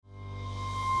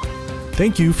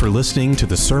Thank you for listening to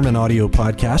the Sermon Audio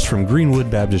Podcast from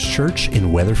Greenwood Baptist Church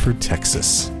in Weatherford,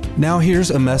 Texas. Now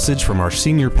here's a message from our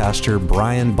senior pastor,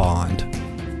 Brian Bond.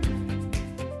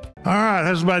 All right,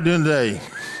 how's everybody doing today?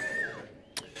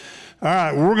 All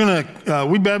right, we're gonna,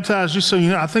 we baptized, just so you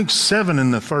know, I think 7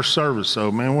 in the first service.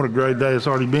 So, man, what a great day it's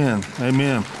already been.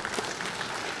 Amen.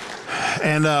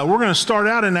 And we're gonna start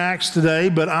out in Acts today,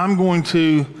 but I'm going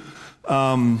to,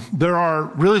 there are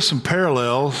really some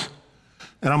parallels,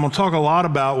 and I'm going to talk a lot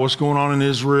about what's going on in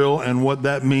Israel and what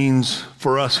that means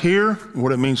for us here,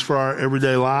 what it means for our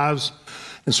everyday lives.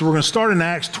 And so we're going to start in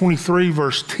Acts 23,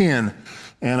 verse 10,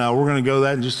 and we're going to go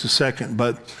that in just a second.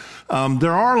 But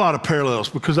there are a lot of parallels,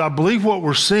 because I believe what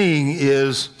we're seeing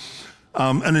is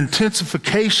an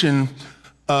intensification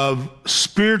of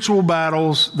spiritual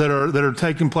battles that are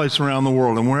taking place around the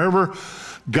world. And wherever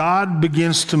God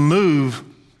begins to move,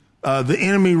 the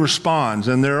enemy responds,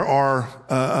 and there are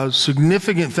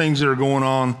significant things that are going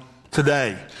on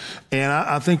today. And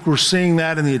I think we're seeing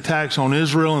that in the attacks on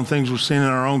Israel and things we're seeing in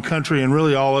our own country and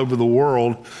really all over the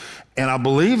world. And I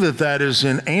believe that that is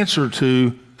in answer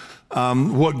to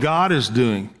what God is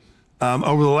doing.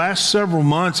 Over the last several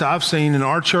months, I've seen in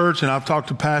our church, and I've talked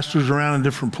to pastors around in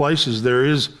different places, there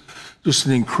is just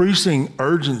an increasing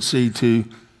urgency to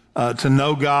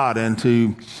know God and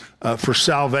to for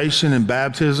salvation and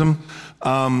baptism.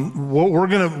 What we're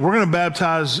gonna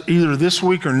baptize either this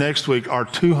week or next week our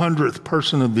 200th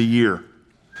person of the year,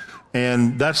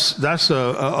 and that's a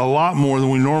lot more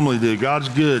than we normally do. God's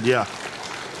good, yeah.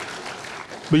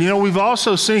 But you know, we've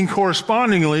also seen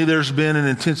correspondingly there's been an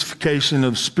intensification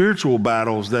of spiritual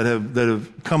battles that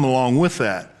have come along with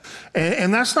that,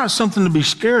 and that's not something to be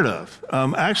scared of.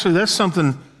 Actually, that's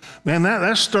something. Man,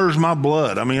 that stirs my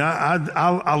blood. I mean,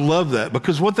 I love that,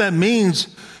 because what that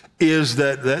means is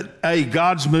that A,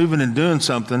 God's moving and doing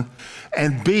something,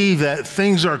 and B, that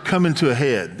things are coming to a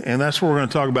head. And that's what we're going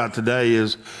to talk about today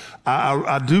is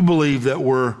I do believe that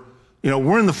we're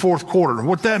in the fourth quarter.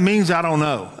 What that means, I don't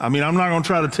know. I mean, I'm not going to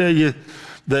try to tell you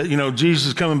that, Jesus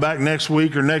is coming back next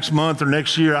week or next month or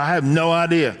next year. I have no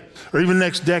idea, or even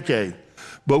next decade.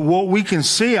 But what we can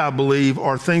see, I believe,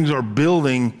 are things are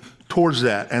building towards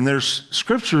that. And there's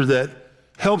scripture that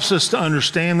helps us to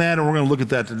understand that, and we're going to look at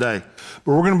that today.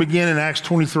 But we're going to begin in Acts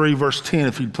 23, verse 10,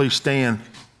 if you'd please stand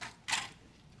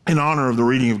in honor of the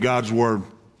reading of God's word.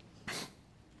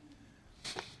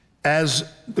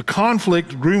 As the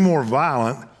conflict grew more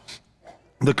violent,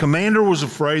 the commander was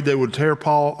afraid they would tear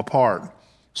Paul apart.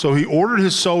 So he ordered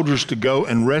his soldiers to go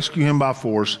and rescue him by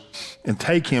force and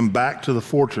take him back to the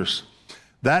fortress.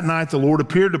 That night the Lord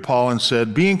appeared to Paul and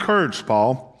said, "Be encouraged,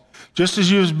 Paul. Just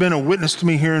as you have been a witness to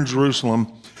me here in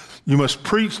Jerusalem, you must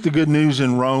preach the good news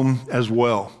in Rome as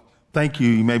well." Thank you.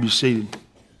 You may be seated.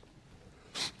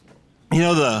 You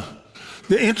know,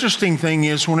 the interesting thing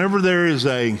is whenever there is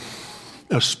a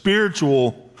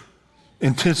spiritual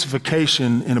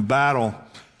intensification in a battle,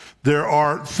 there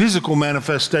are physical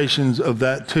manifestations of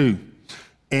that too.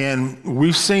 And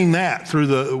we've seen that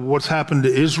through what's happened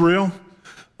to Israel.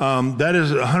 That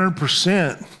is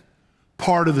 100%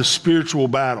 part of the spiritual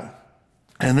battle.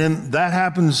 And then that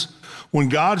happens when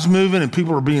God's moving and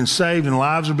people are being saved and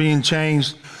lives are being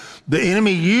changed. The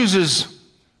enemy uses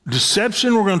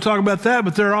deception. We're going to talk about that,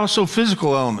 but there are also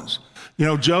physical elements. You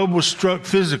know, Job was struck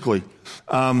physically.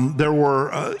 There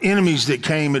were enemies that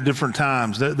came at different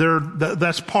times.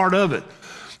 That's part of it.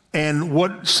 And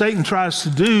what Satan tries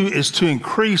to do is to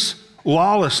increase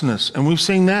lawlessness. And we've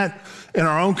seen that in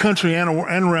our own country and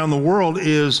around the world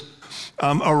is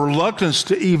a reluctance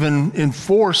to even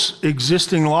enforce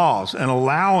existing laws and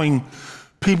allowing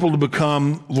people to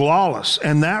become lawless.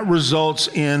 And that results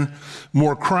in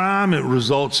more crime. It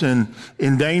results in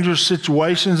dangerous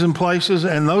situations in places,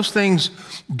 and those things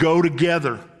go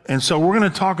together. And so we're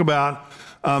going to talk about,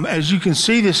 as you can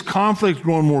see, this conflict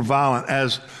growing more violent.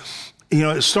 As you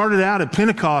know, it started out at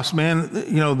Pentecost, man.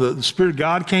 You know, the Spirit of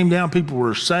God came down, people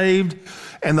were saved,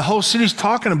 and the whole city's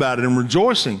talking about it and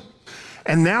rejoicing.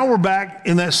 And now we're back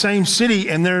in that same city,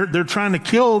 and they're trying to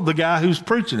kill the guy who's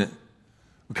preaching it,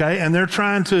 okay? And they're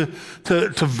trying to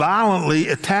violently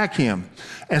attack him.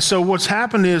 And so what's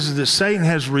happened is that Satan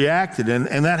has reacted,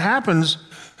 and that happens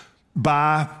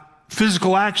by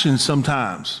physical action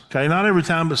sometimes, okay? Not every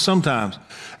time, but sometimes.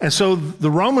 And so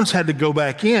the Romans had to go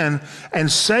back in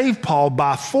and save Paul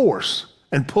by force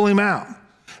and pull him out.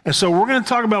 And so we're going to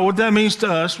talk about what that means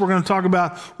to us. We're going to talk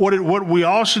about what we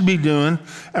all should be doing.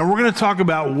 And we're going to talk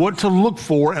about what to look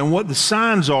for and what the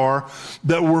signs are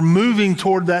that we're moving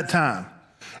toward that time.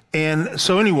 And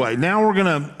so anyway, now we're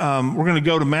going to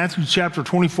go to Matthew chapter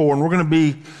 24, and we're going to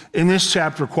be in this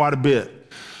chapter quite a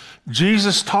bit.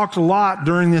 Jesus talked a lot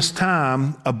during this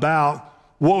time about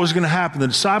what was going to happen. The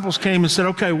disciples came and said,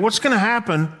 okay, what's going to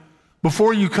happen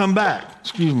before you come back?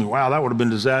 Excuse me. Wow, that would have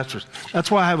been disastrous. That's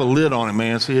why I have a lid on it,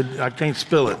 man. See, I can't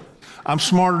spill it. I'm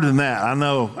smarter than that.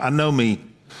 I know me.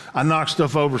 I knock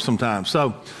stuff over sometimes.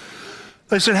 So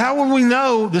they said, how will we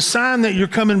know the sign that you're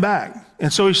coming back?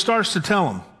 And so he starts to tell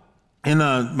them. In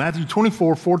Matthew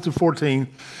 24, 4-14,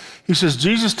 he says,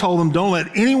 Jesus told them, don't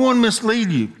let anyone mislead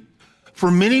you,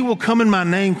 for many will come in my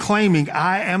name claiming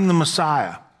I am the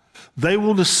Messiah. They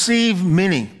will deceive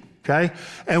many, okay?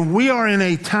 And we are in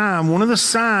a time, one of the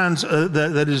signs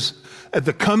that is at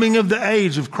the coming of the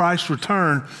age of Christ's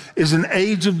return is an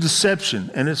age of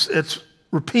deception. And it's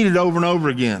repeated over and over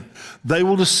again. They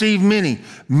will deceive many.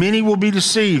 Many will be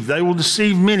deceived. They will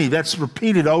deceive many. That's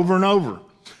repeated over and over.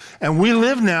 And we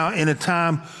live now in a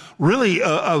time really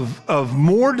of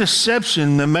more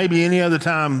deception than maybe any other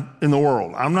time in the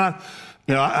world. I'm not,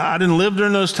 I didn't live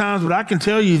during those times, but I can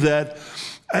tell you that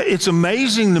it's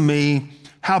amazing to me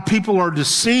how people are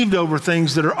deceived over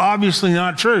things that are obviously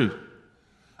not true.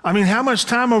 I mean, how much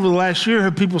time over the last year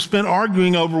have people spent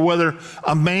arguing over whether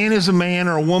a man is a man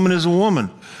or a woman is a woman?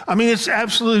 I mean, it's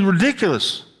absolutely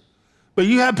ridiculous. But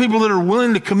you have people that are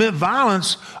willing to commit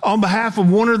violence on behalf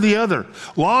of one or the other.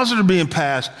 Laws that are being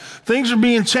passed. Things are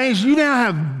being changed. You now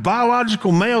have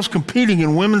biological males competing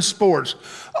in women's sports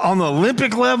on the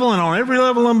Olympic level and on every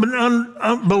level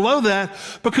below that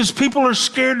because people are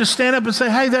scared to stand up and say,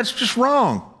 hey, that's just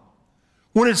wrong.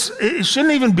 When it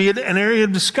shouldn't even be an area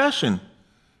of discussion.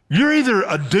 You're either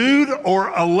a dude or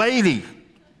a lady.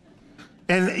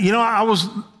 And,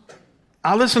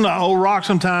 I listen to old rock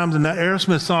sometimes, and that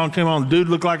Aerosmith song came on, Dude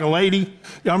Look Like a Lady.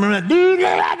 Y'all remember that? Dude Look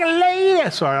Like a Lady.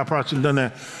 Sorry, I probably shouldn't have done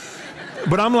that.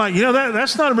 But I'm like,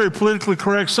 that's not a very politically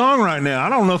correct song right now. I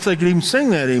don't know if they could even sing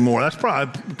that anymore. That's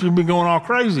probably, people be going all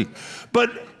crazy.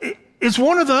 But it's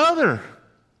one or the other.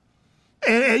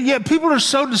 And yet people are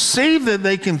so deceived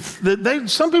that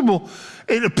some people,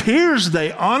 it appears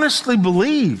they honestly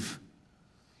believe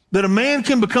that a man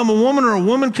can become a woman or a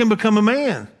woman can become a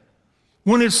man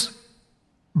when it's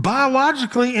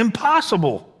biologically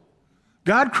impossible.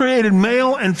 God created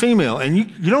male and female, and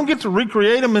you don't get to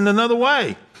recreate them in another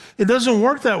way. It doesn't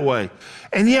work that way.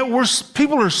 And yet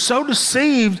people are so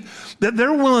deceived that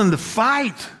they're willing to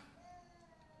fight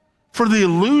for the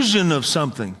illusion of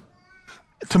something,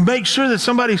 to make sure that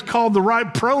somebody's called the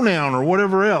right pronoun or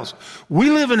whatever else. We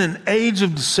live in an age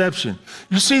of deception.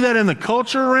 You see that in the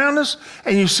culture around us,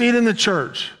 and you see it in the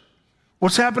church.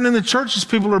 What's happened in the church is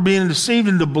people are being deceived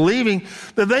into believing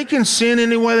that they can sin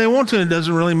any way they want to, and it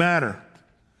doesn't really matter.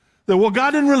 That, well,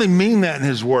 God didn't really mean that in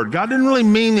his word. God didn't really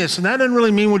mean this, and that doesn't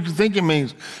really mean what you think it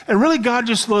means. And really, God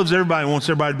just loves everybody and wants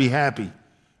everybody to be happy.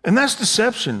 And that's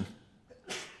deception.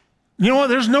 You know what?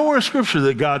 There's nowhere in Scripture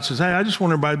that God says, hey, I just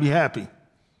want everybody to be happy.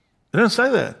 It doesn't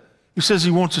say that. He says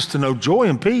he wants us to know joy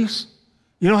and peace.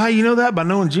 You know how you know that? By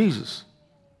knowing Jesus.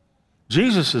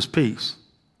 Jesus is peace.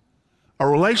 A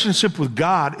relationship with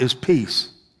God is peace.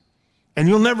 And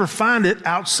you'll never find it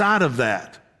outside of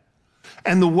that.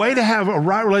 And the way to have a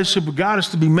right relationship with God is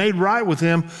to be made right with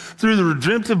him through the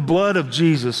redemptive blood of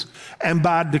Jesus and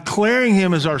by declaring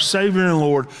him as our Savior and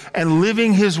Lord and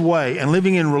living his way and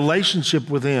living in relationship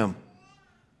with him.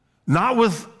 Not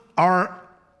with our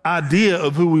idea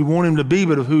of who we want him to be,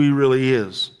 but of who he really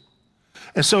is.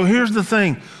 And so here's the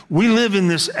thing. We live in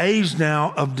this age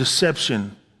now of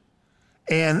deception.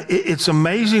 And it's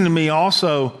amazing to me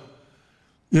also,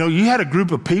 you had a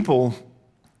group of people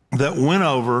that went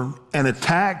over and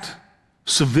attacked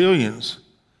civilians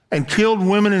and killed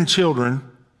women and children,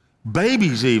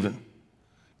 babies even,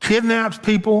 kidnapped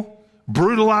people,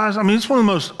 brutalized. I mean, it's one of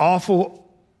the most awful,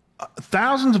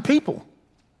 thousands of people,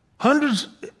 hundreds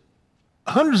and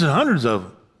hundreds of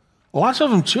them, lots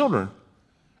of them children.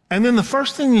 And then the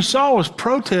first thing you saw was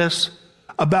protests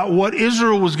about what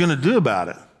Israel was going to do about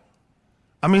it.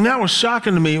 I mean, that was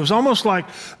shocking to me. It was almost like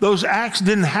those acts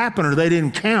didn't happen or they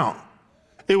didn't count.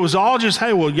 It was all just,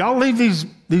 hey, well, y'all leave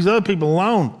these other people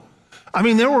alone. I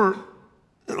mean,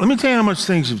 let me tell you how much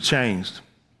things have changed.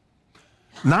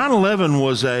 9/11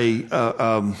 was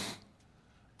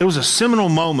it was a seminal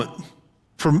moment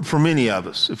for many of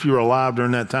us, if you were alive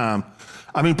during that time.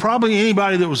 I mean, probably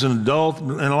anybody that was an adult,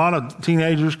 and a lot of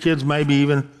teenagers, kids maybe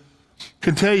even,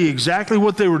 can tell you exactly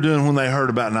what they were doing when they heard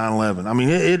about 9/11. I mean,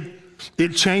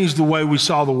 it changed the way we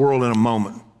saw the world in a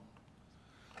moment.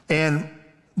 And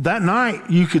that night,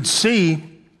 you could see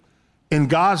in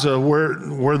Gaza,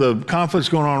 where the conflict's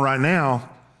going on right now,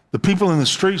 the people in the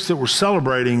streets that were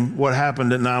celebrating what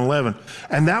happened at 9/11.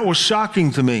 And that was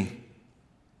shocking to me.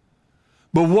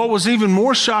 But what was even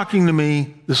more shocking to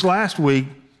me this last week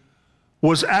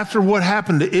was after what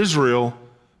happened to Israel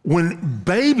when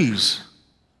babies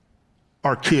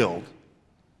are killed,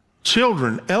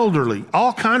 children, elderly,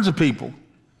 all kinds of people.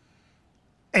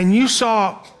 And you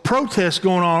saw protests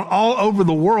going on all over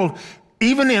the world,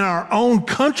 even in our own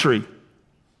country,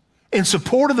 in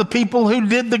support of the people who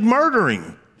did the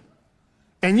murdering.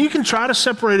 And you can try to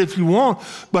separate if you want,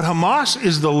 but Hamas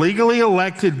is the legally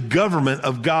elected government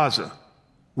of Gaza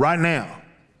right now.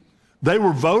 They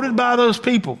were voted by those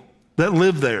people that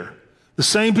live there, the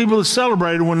same people that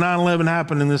celebrated when 9/11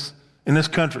 happened in this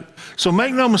country. So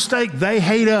make no mistake, they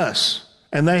hate us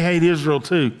and they hate Israel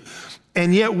too.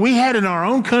 And yet we had in our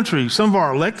own country some of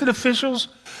our elected officials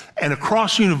and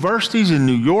across universities in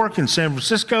New York and San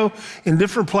Francisco, in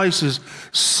different places,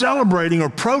 celebrating or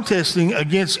protesting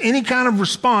against any kind of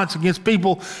response against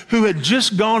people who had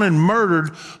just gone and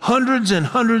murdered hundreds and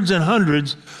hundreds and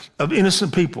hundreds of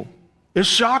innocent people. It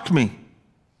shocked me.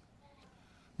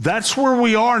 That's where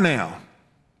we are now,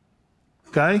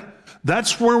 okay?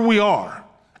 That's where we are.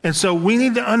 And so we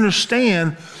need to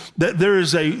understand that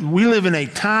we live in a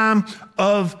time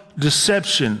of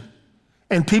deception.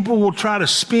 And people will try to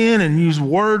spin and use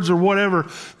words or whatever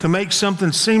to make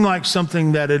something seem like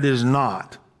something that it is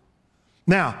not.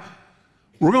 Now,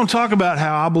 we're going to talk about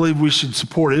how I believe we should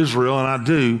support Israel, and I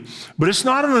do, but it's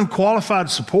not an unqualified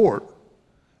support.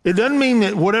 It doesn't mean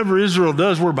that whatever Israel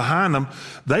does, we're behind them.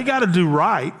 They got to do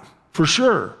right, for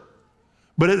sure.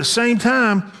 But at the same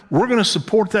time, we're going to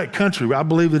support that country. I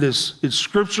believe it's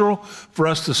scriptural for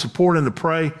us to support and to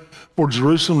pray for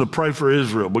Jerusalem, to pray for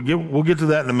Israel. But we'll get to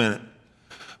that in a minute.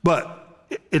 But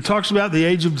it talks about the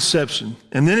age of deception.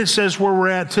 And then it says where we're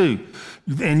at too.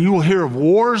 And you will hear of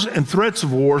wars and threats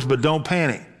of wars, but don't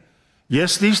panic.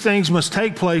 Yes, these things must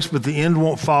take place, but the end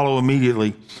won't follow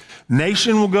immediately.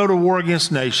 Nation will go to war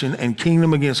against nation and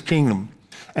kingdom against kingdom.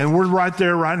 And we're right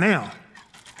there right now.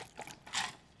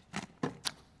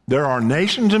 There are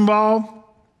nations involved: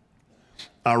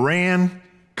 Iran,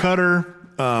 Qatar,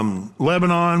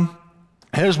 Lebanon.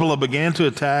 Hezbollah began to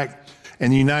attack,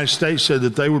 and the United States said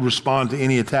that they would respond to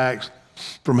any attacks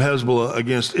from Hezbollah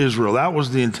against Israel. That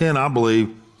was the intent, I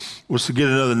believe, was to get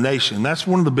another nation. That's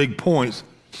one of the big points,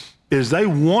 is they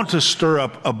want to stir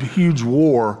up a huge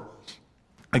war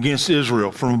against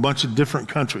Israel from a bunch of different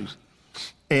countries.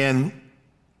 And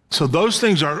so those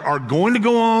things are going to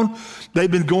go on.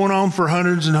 They've been going on for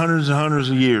hundreds and hundreds and hundreds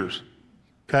of years.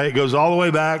 Okay, it goes all the way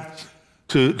back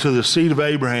to the seed of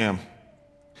Abraham,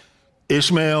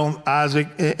 Ishmael, Isaac,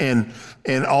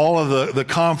 and all of the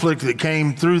conflict that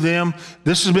came through them.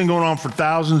 This has been going on for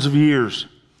thousands of years.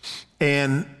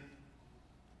 And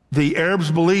the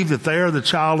Arabs believe that they are the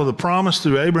child of the promise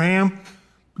through Abraham.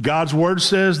 God's word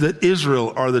says that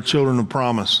Israel are the children of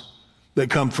promise that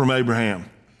come from Abraham.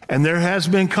 And there has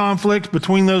been conflict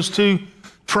between those two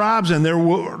tribes, and there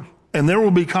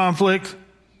will be conflict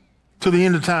to the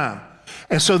end of time.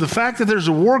 And so the fact that there's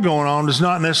a war going on does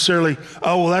not necessarily,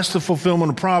 that's the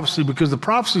fulfillment of prophecy, because the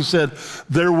prophecy said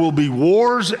there will be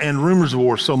wars and rumors of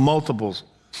wars, so multiples.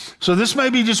 So this may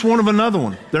be just one of another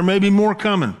one. There may be more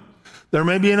coming. There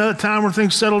may be another time where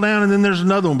things settle down, and then there's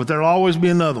another one, but there'll always be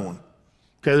another one.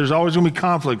 Okay, there's always going to be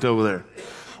conflict over there.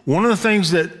 One of the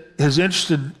things that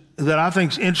I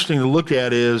think is interesting to look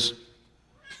at is,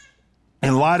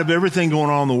 in light of everything going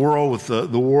on in the world with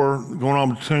the war going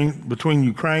on between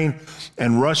Ukraine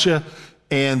and Russia,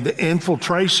 and the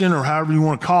infiltration, or however you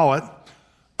want to call it,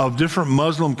 of different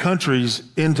Muslim countries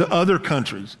into other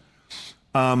countries,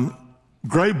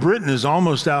 Great Britain is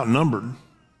almost outnumbered.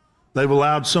 They've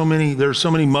allowed there's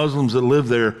so many Muslims that live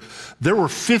there. There were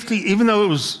 50, even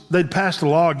though they'd passed a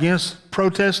law against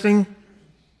protesting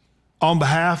on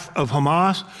behalf of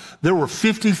Hamas, there were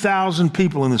 50,000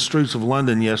 people in the streets of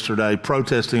London yesterday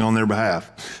protesting on their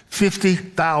behalf.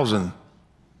 50,000.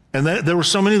 And there were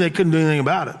so many they couldn't do anything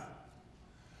about it.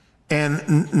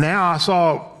 And now I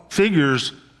saw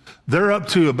figures, they're up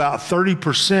to about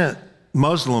 30%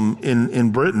 Muslim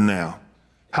in Britain now.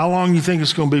 How long do you think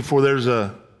it's going to be before there's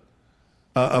a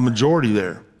majority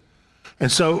there?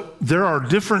 And so there are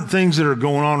different things that are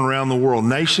going on around the world,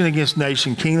 nation against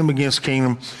nation, kingdom against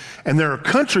kingdom. And there are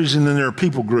countries, and then there are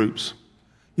people groups.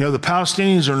 You know, the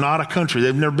Palestinians are not a country.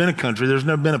 They've never been a country. There's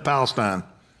never been a Palestine.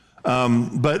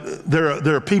 But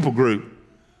they're a people group.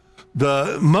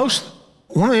 One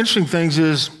of the interesting things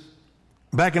is,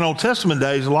 back in Old Testament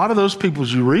days, a lot of those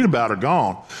peoples you read about are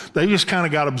gone. They just kind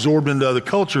of got absorbed into other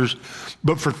cultures.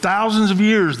 But for thousands of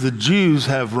years, the Jews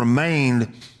have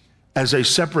remained as a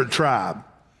separate tribe.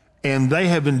 And they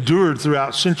have endured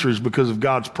throughout centuries because of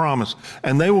God's promise.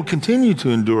 And they will continue to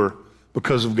endure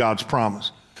because of God's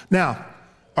promise. Now,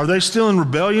 Are they still in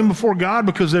rebellion before God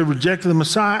because they rejected the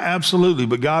Messiah? Absolutely,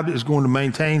 but God is going to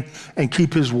maintain and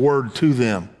keep his word to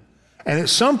them. And at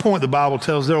some point, the Bible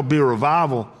tells there will be a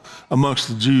revival amongst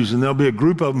the Jews, and there'll be a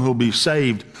group of them who will be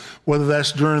saved, whether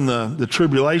that's during the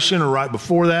tribulation or right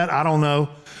before that, I don't know,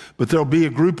 but there'll be a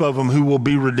group of them who will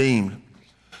be redeemed.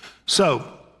 So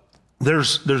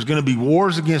there's going to be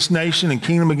wars against nation and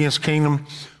kingdom against kingdom.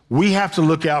 We have to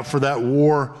look out for that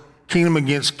war, kingdom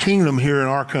against kingdom here in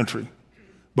our country,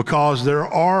 because there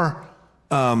are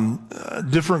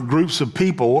different groups of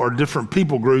people or different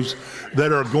people groups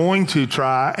that are going to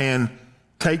try and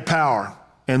take power,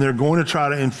 and they're going to try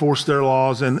to enforce their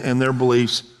laws and their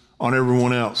beliefs on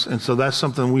everyone else. And so that's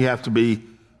something we have to be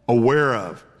aware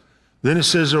of. Then it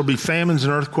says there'll be famines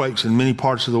and earthquakes in many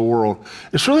parts of the world.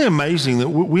 It's really amazing that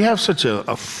we have such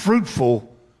a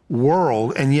fruitful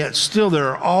world, and yet still there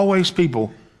are always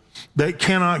people that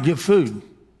cannot get food.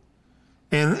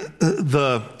 And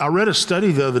I read a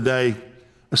study the other day,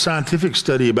 a scientific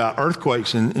study about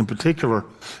earthquakes in particular,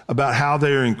 about how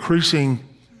they are increasing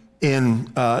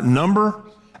in number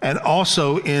and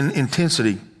also in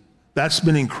intensity. That's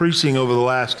been increasing over the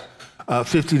last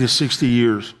 50 to 60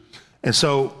 years. And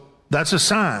so that's a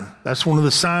sign. That's one of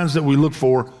the signs that we look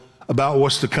for about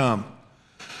what's to come.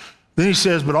 Then he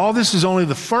says, but all this is only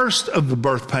the first of the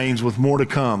birth pains with more to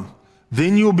come.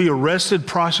 Then you'll be arrested,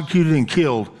 prosecuted, and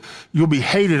killed. You'll be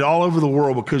hated all over the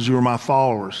world because you are my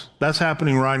followers. That's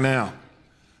happening right now.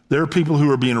 There are people who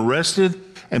are being arrested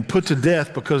and put to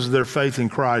death because of their faith in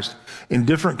Christ in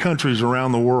different countries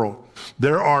around the world.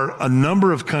 There are a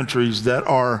number of countries that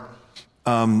are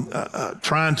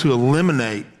trying to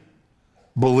eliminate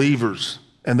believers.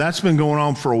 And that's been going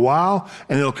on for a while,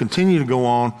 and it'll continue to go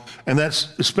on. And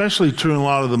that's especially true in a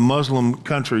lot of the Muslim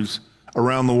countries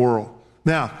around the world.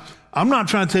 Now, I'm not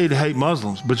trying to tell you to hate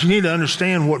Muslims, but you need to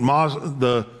understand what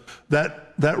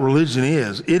that religion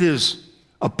is. It is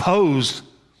opposed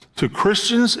to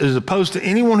Christians. It is opposed to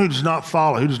anyone who does not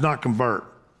follow, who does not convert.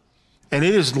 And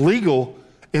it is legal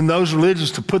in those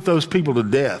religions to put those people to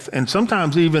death, and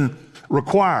sometimes even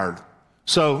required.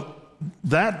 So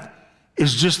that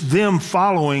is just them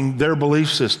following their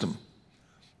belief system.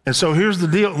 And so here's the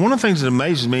deal. One of the things that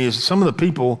amazes me is some of the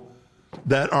people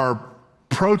that are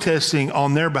protesting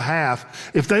on their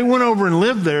behalf, if they went over and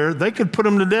lived there, they could put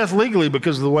them to death legally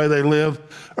because of the way they live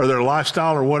or their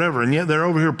lifestyle or whatever, and yet they're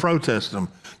over here protesting them.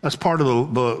 That's part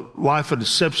of the life of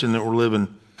deception that we're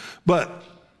living. But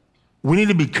we need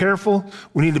to be careful.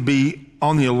 We need to be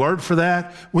on the alert for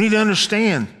that. We need to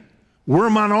understand we're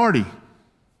a minority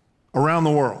around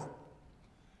the world.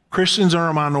 Christians are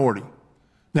a minority.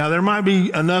 Now, there might be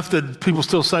enough that people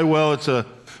still say, well,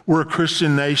 we're a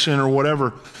Christian nation or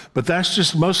whatever, but that's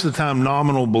just most of the time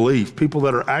nominal belief. People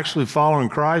that are actually following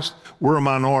Christ, we're a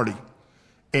minority.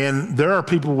 And there are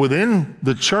people within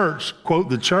the church, quote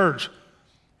the church,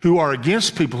 who are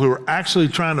against people who are actually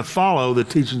trying to follow the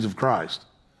teachings of Christ.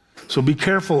 So be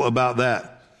careful about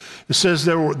that. It says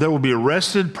there will be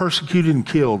arrested, persecuted, and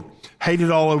killed, hated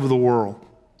all over the world.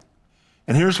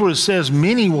 And here's what it says,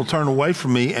 many will turn away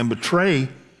from me and betray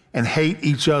and hate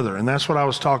each other. And that's what I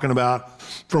was talking about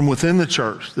from within the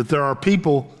church, that there are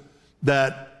people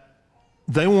that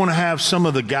they want to have some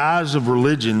of the guise of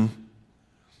religion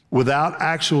without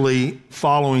actually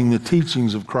following the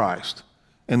teachings of Christ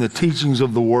and the teachings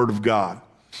of the Word of God.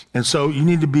 And so you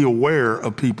need to be aware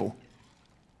of people.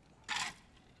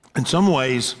 In some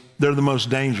ways, they're the most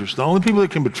dangerous. The only people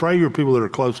that can betray you are people that are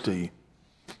close to you.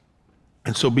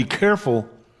 And so be careful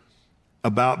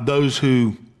about those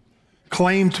who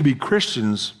claim to be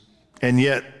Christians and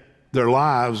yet their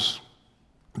lives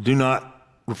do not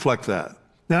reflect that.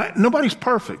 Now, nobody's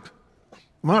perfect.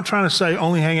 I'm not trying to say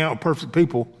only hang out with perfect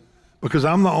people because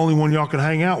I'm the only one y'all can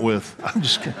hang out with. I'm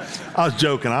just kidding. I was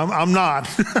joking. I'm not.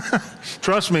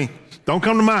 Trust me. Don't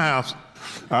come to my house.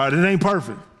 All right, it ain't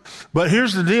perfect. But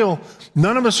here's the deal.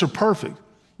 None of us are perfect.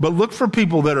 But look for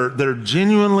people that are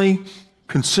genuinely,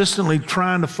 consistently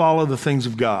trying to follow the things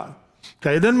of God.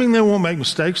 Okay, it doesn't mean they won't make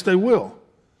mistakes. They will.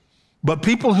 But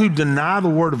people who deny the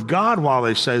Word of God while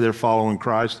they say they're following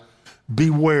Christ,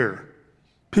 beware.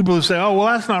 People who say, oh, well,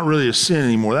 that's not really a sin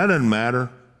anymore. That doesn't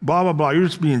matter. Blah, blah, blah. You're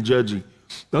just being judgy.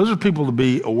 Those are people to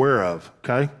be aware of,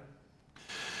 okay?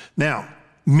 Now,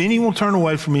 many will turn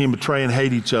away from me and betray and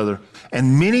hate each other.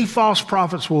 And many false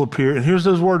prophets will appear. And here's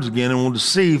those words again, and will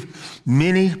deceive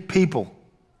many people.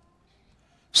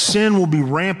 Sin will be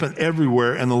rampant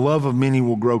everywhere, and the love of many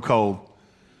will grow cold.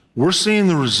 We're seeing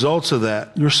the results of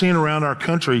that. You're seeing around our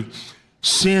country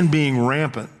sin being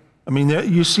rampant. I mean,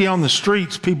 you see on the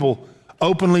streets people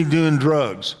openly doing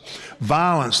drugs,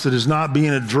 violence that is not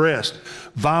being addressed,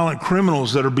 violent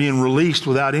criminals that are being released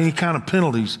without any kind of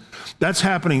penalties. That's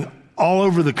happening all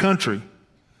over the country.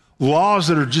 Laws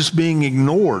that are just being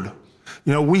ignored.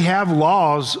 You know, we have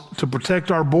laws to protect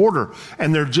our border,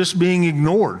 and they're just being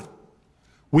ignored.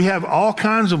 We have all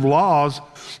kinds of laws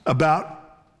about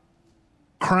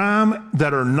crime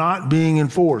that are not being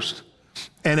enforced.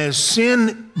 And as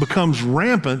sin becomes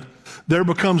rampant, there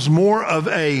becomes more of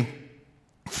a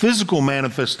physical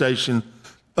manifestation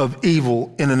of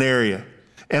evil in an area.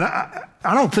 And I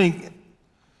don't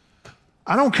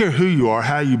care who you are,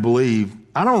 how you believe,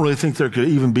 I don't really think there could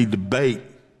even be debate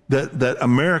that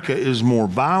America is more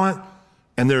violent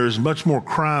and there is much more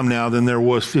crime now than there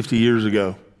was 50 years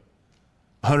ago,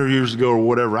 100 years ago or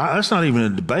whatever. That's not even a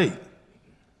debate.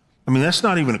 I mean, that's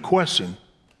not even a question.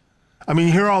 I mean,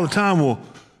 you hear all the time, well,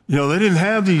 you know, they didn't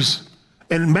have these,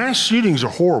 and mass shootings are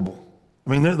horrible. I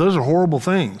mean, those are horrible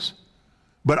things.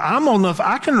 But I'm old enough,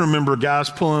 I can remember guys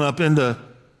pulling up into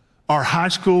our high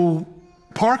school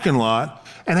parking lot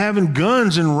and having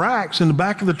guns in racks in the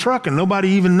back of the truck and nobody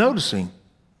even noticing.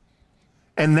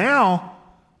 And now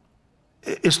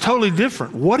it's totally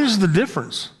different. What is the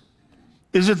difference?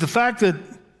 Is it the fact that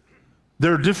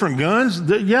there are different guns?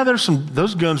 Yeah,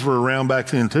 those guns were around back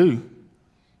then too.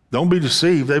 Don't be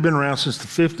deceived. They've been around since the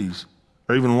 50s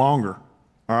or even longer.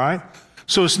 All right?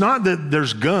 So it's not that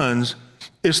there's guns,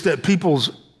 it's that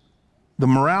the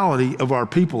morality of our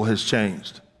people has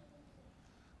changed.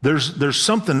 There's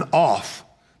something off.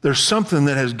 There's something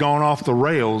that has gone off the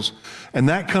rails, and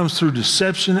that comes through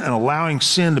deception and allowing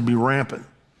sin to be rampant.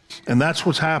 And that's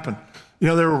what's happened. You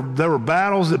know, there were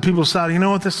battles that people decided, you know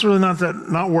what, that's really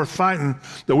not worth fighting,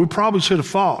 that we probably should have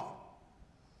fought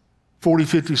 40,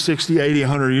 50, 60, 80,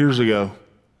 100 years ago.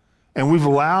 And we've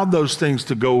allowed those things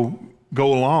to go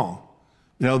along.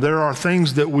 You know, there are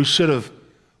things that we should have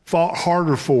fought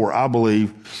harder for, I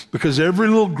believe, because every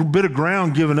little bit of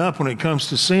ground given up when it comes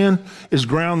to sin is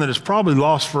ground that is probably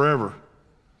lost forever.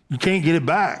 You can't get it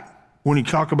back when you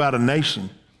talk about a nation.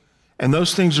 And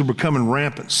those things are becoming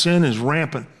rampant. Sin is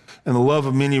rampant, and the love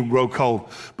of many will grow cold.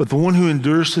 But the one who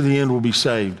endures to the end will be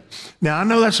saved. Now, I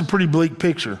know that's a pretty bleak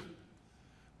picture,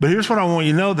 but here's what I want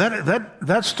you to know.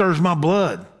 That stirs my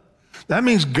blood. That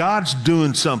means God's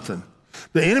doing something.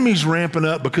 The enemy's ramping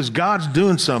up because God's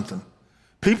doing something.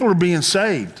 People are being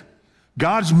saved.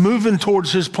 God's moving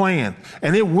towards his plan,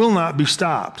 and it will not be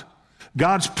stopped.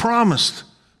 God's promised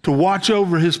to watch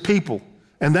over his people,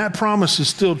 and that promise is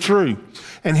still true.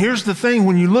 And here's the thing,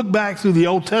 when you look back through the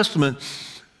Old Testament,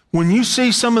 when you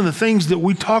see some of the things that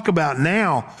we talk about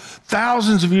now,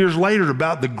 thousands of years later,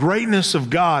 about the greatness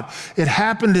of God, it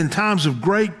happened in times of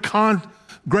great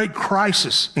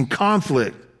crisis and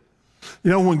conflict.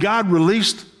 You know, when God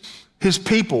released his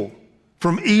people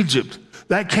from Egypt,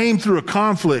 that came through a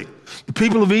conflict. The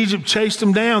people of Egypt chased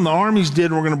them down. The armies did,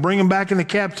 and we're going to bring them back into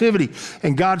captivity.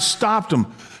 And God stopped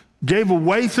them, gave a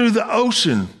way through the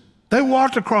ocean. They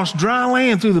walked across dry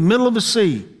land through the middle of a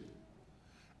sea.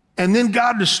 And then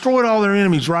God destroyed all their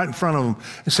enemies right in front of them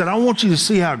and said, I want you to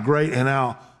see how great and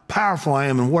how powerful I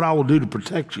am and what I will do to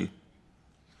protect you.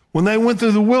 When they went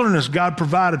through the wilderness, God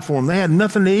provided for them. They had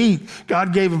nothing to eat.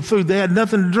 God gave them food. They had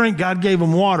nothing to drink. God gave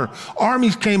them water.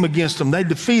 Armies came against them. They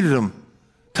defeated them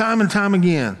time and time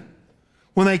again.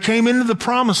 When they came into the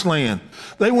promised land,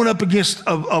 they went up against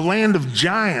a land of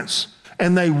giants,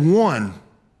 and they won.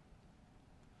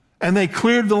 And they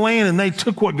cleared the land, and they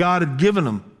took what God had given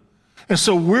them. And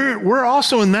so we're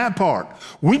also in that part.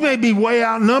 We may be way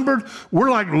outnumbered.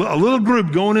 We're like a little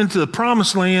group going into the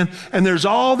promised land, and there's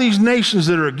all these nations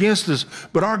that are against us,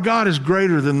 but our God is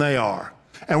greater than they are.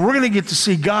 And we're going to get to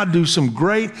see God do some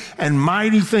great and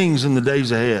mighty things in the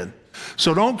days ahead.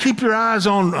 So don't keep your eyes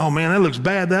on, oh man, that looks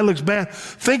bad, that looks bad.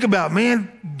 Think about,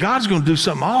 man, God's going to do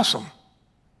something awesome.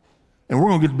 And we're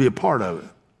going to get to be a part of it.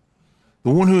 The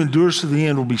one who endures to the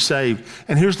end will be saved.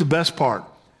 And here's the best part.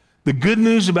 The good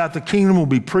news about the kingdom will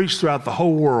be preached throughout the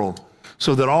whole world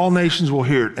so that all nations will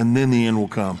hear it, and then the end will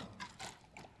come.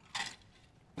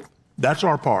 That's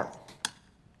our part.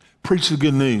 Preach the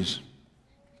good news.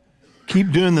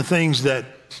 Keep doing the things that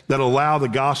allow the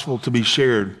gospel to be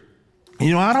shared. You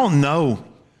know, I don't know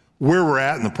where we're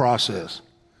at in the process.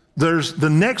 There's the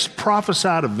next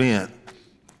prophesied event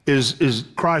is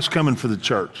Christ coming for the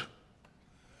church.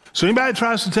 So anybody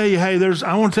tries to tell you, hey,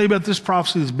 I want to tell you about this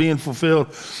prophecy that's being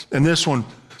fulfilled and this one.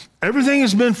 Everything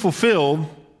has been fulfilled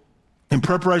in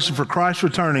preparation for Christ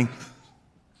returning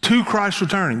to Christ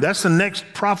returning. That's the next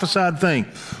prophesied thing.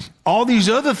 All these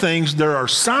other things, there are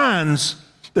signs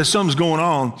that something's going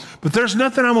on, but there's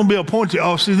nothing I'm going to be able to point to.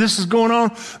 Oh, see, this is going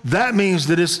on. That means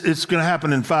that it's going to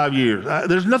happen in 5 years.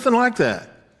 There's nothing like that.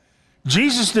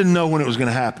 Jesus didn't know when it was going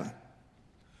to happen.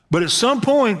 But at some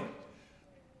point,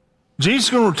 Jesus is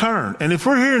going to return. And if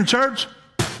we're here in church,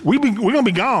 we're going to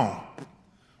be gone.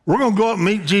 We're going to go up and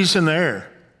meet Jesus in the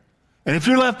air. And if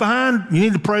you're left behind, you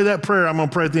need to pray that prayer I'm going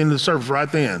to pray at the end of the service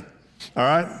right then. All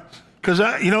right? Because,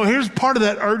 here's part of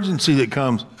that urgency that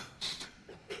comes.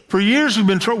 For years, we've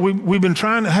been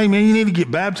trying to, hey, man, you need to get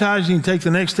baptized. You need to take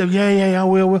the next step. Yeah, I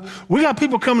will. We got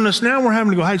people coming to us now. We're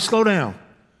having to go, hey, slow down.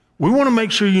 We want to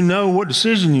make sure you know what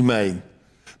decision you made.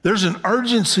 There's an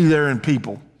urgency there in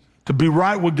people to be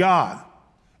right with God.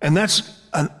 And that's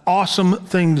an awesome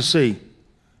thing to see,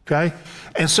 okay?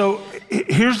 And so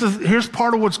here's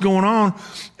part of what's going on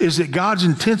is that God's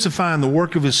intensifying the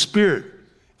work of his Spirit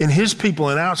in his people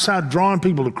and outside, drawing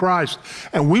people to Christ.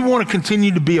 And we want to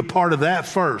continue to be a part of that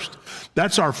first.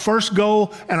 That's our first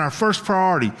goal and our first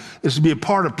priority is to be a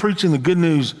part of preaching the good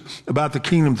news about the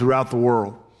kingdom throughout the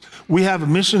world. We have a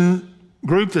mission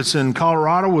group that's in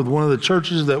Colorado with one of the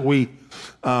churches that we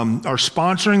are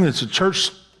sponsoring. It's a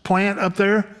church plant up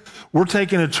there. We're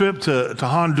taking a trip to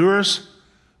Honduras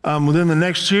within the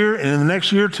next year. And in the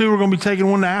next year or two, we're going to be taking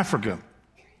one to Africa.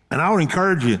 And I would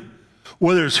encourage you,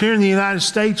 whether it's here in the United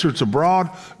States or it's abroad,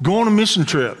 go on a mission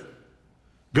trip.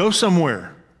 Go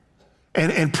somewhere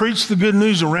and preach the good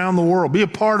news around the world. Be a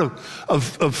part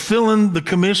of filling the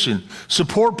commission.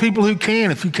 Support people who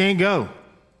can if you can't go.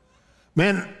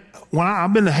 Man,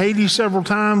 I've been to Haiti several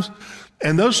times,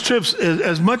 and those trips,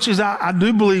 as much as I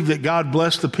do believe that God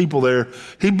blessed the people there,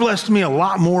 he blessed me a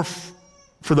lot more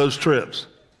for those trips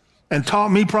and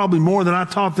taught me probably more than I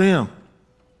taught them.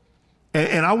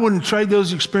 And I wouldn't trade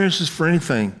those experiences for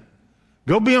anything.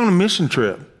 Go be on a mission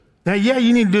trip. Now, yeah,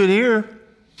 you need to do it here,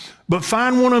 but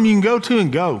find one of them you can go to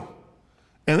and go.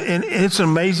 And it's an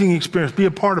amazing experience. Be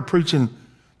a part of preaching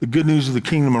the good news of the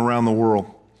kingdom around the world.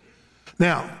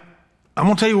 Now, I'm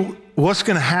going to tell you what's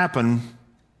going to happen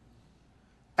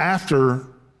after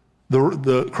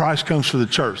the Christ comes for the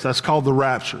church. That's called the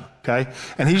rapture, okay?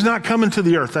 And he's not coming to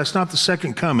the earth. That's not the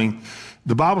second coming.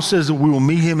 The Bible says that we will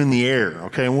meet him in the air,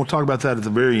 okay? And we'll talk about that at the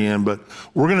very end, but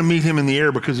we're going to meet him in the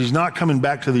air because he's not coming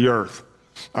back to the earth,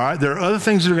 all right? There are other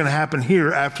things that are going to happen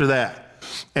here after that.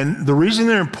 And the reason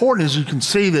they're important is you can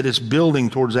see that it's building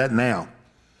towards that now.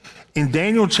 In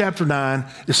Daniel chapter 9,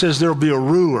 it says there will be a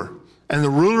ruler, and the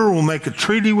ruler will make a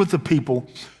treaty with the people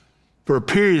for a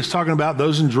period. It's talking about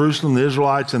those in Jerusalem, the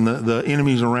Israelites, and the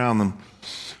enemies around them,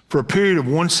 for a period of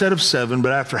one set of 7,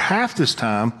 but after half this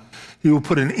time, he will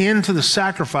put an end to the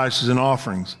sacrifices and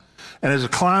offerings. And as a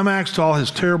climax to all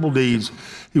his terrible deeds,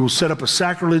 he will set up a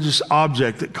sacrilegious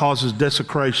object that causes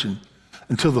desecration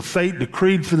until the fate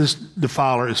decreed for this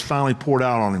defiler is finally poured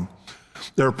out on him.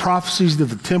 There are prophecies that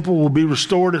the temple will be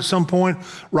restored at some point.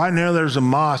 Right now, there's a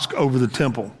mosque over the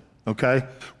temple, okay,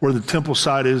 where the temple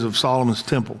site is of Solomon's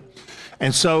temple.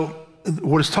 And so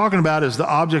what it's talking about is the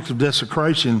object of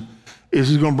desecration is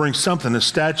he's going to bring something, a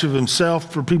statue of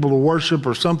himself for people to worship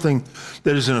or something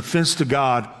that is an offense to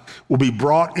God will be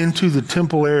brought into the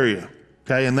temple area,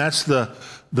 okay? And that's the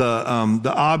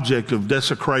object of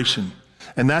desecration.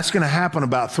 And that's going to happen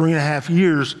about 3.5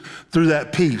 years through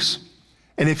that peace.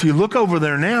 And if you look over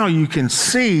there now, you can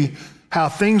see how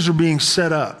things are being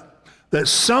set up. That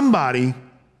somebody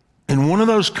in one of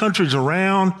those countries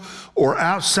around or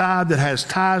outside that has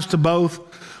ties to both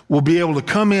will be able to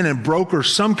come in and broker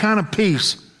some kind of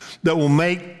peace that will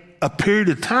make a period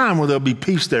of time where there'll be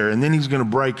peace there, and then he's going to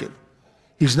break it.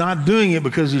 He's not doing it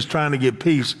because he's trying to get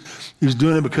peace. He's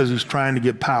doing it because he's trying to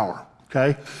get power,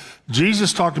 okay?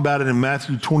 Jesus talked about it in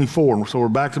Matthew 24, so we're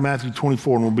back to Matthew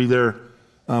 24, and we'll be there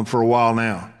for a while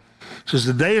now. It says,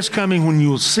 the day is coming when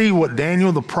you will see what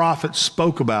Daniel the prophet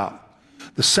spoke about,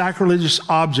 the sacrilegious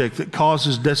object that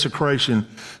causes desecration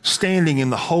standing in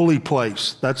the holy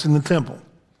place. That's in the temple.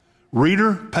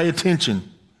 Reader, pay attention.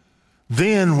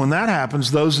 Then, when that happens,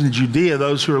 those in Judea,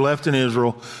 those who are left in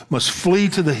Israel, must flee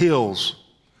to the hills.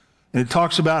 And it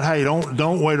talks about, hey,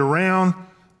 don't wait around.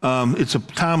 It's a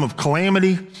time of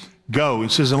calamity. Go.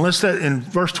 It says, in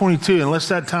verse 22, unless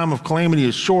that time of calamity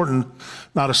is shortened,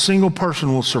 not a single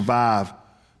person will survive,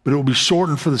 but it will be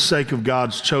shortened for the sake of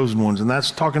God's chosen ones. And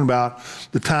that's talking about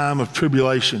the time of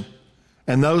tribulation.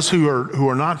 And those who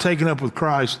are not taken up with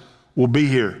Christ will be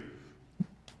here.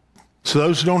 So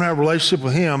those who don't have a relationship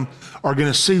with him are going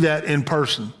to see that in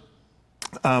person.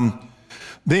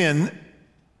 Then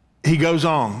he goes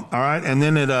on, all right? And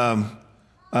then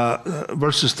at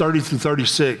verses 30 through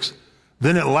 36,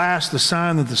 then at last the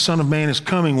sign that the Son of Man is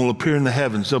coming will appear in the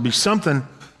heavens. There'll be something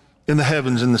in the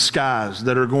heavens, in the skies,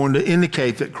 that are going to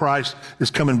indicate that Christ is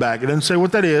coming back. It doesn't say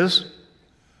what that is,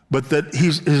 but that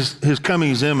his coming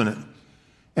is imminent.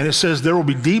 And it says there will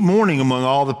be deep mourning among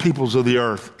all the peoples of the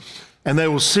earth, and they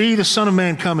will see the Son of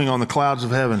Man coming on the clouds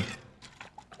of heaven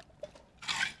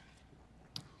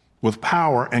with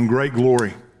power and great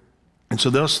glory. And so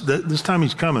this time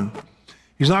he's coming.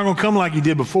 He's not going to come like he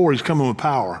did before. He's coming with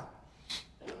power.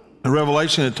 In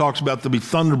Revelation, it talks about there'll be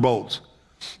thunderbolts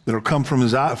that'll come from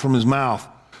his mouth,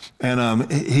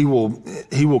 and he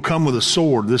will come with a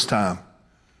sword this time.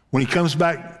 When he comes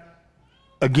back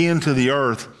again to the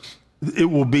earth, it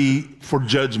will be for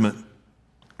judgment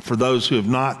for those who have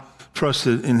not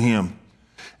trusted in him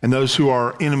and those who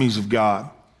are enemies of God.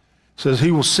 It says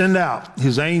he will send out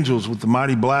his angels with the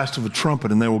mighty blast of a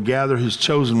trumpet, and they will gather his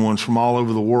chosen ones from all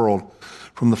over the world,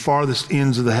 from the farthest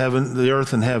ends of the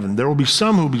earth and heaven. There will be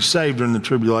some who will be saved during the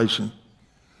tribulation.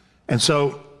 And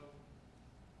so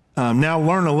now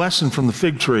learn a lesson from the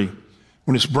fig tree.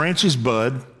 When its branches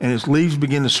bud and its leaves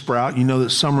begin to sprout, you know that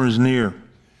summer is near.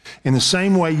 In the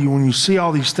same way, when you see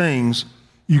all these things,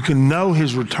 you can know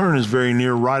his return is very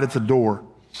near, right at the door.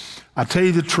 I tell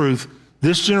you the truth,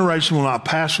 this generation will not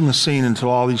pass from the scene until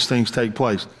all these things take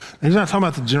place. And he's not talking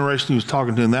about the generation he was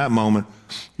talking to in that moment.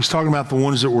 He's talking about the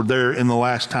ones that were there in the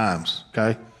last times,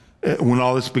 okay, when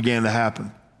all this began to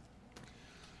happen.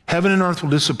 Heaven and earth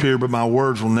will disappear, but my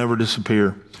words will never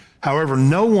disappear. However,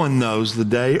 no one knows the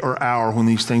day or hour when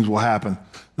these things will happen.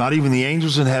 Not even the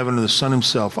angels in heaven or the Son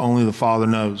himself, only the Father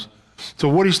knows. So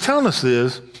what he's telling us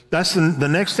is, that's the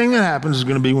next thing that happens is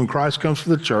going to be when Christ comes for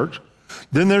the church.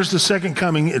 Then there's the second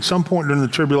coming at some point during the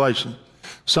tribulation.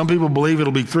 Some people believe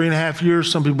it'll be 3.5 years.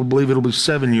 Some people believe it'll be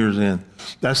 7 years in.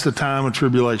 That's the time of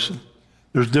tribulation.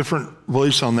 There's different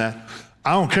beliefs on that.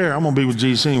 I don't care. I'm going to be with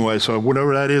Jesus anyway, so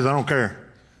whatever that is, I don't care.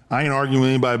 I ain't arguing with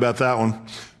anybody about that one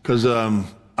because I'm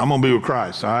going to be with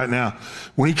Christ. All right, now,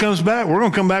 when he comes back, we're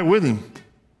going to come back with him.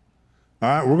 All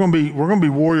right, we're going to be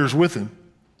warriors with him.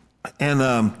 And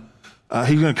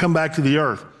he's going to come back to the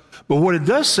earth. But what it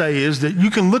does say is that you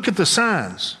can look at the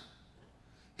signs.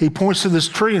 He points to this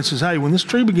tree and says, hey, when this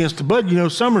tree begins to bud, you know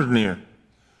summer's near.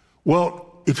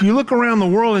 Well, if you look around the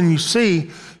world and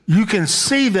you can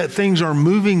see that things are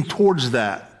moving towards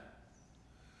that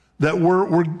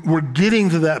we're getting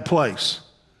to that place,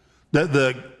 that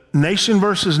the nation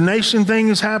versus nation thing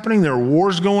is happening. There are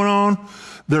wars going on.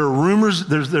 There are rumors.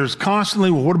 There's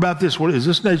constantly, well, what about this? What is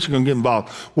this nation going to get involved?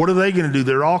 What are they going to do?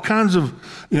 There are all kinds of,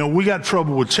 we got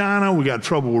trouble with China. We got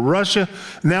trouble with Russia.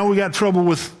 Now we got trouble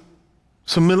with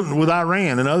with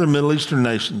Iran and other Middle Eastern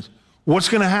nations. What's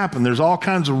going to happen? There's all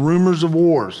kinds of rumors of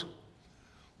wars.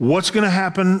 What's going to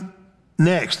happen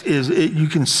next is you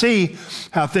can see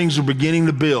how things are beginning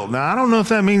to build. Now, I don't know if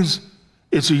that means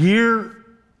it's a year,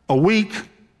 a week,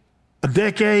 a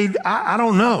decade. I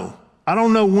don't know. I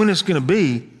don't know when it's going to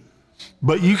be,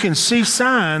 but you can see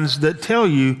signs that tell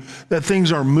you that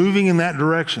things are moving in that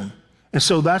direction. And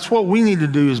so that's what we need to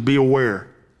do, is be aware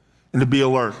and to be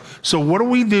alert. So what do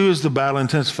we do as the battle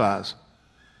intensifies?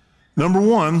 Number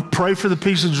one, pray for the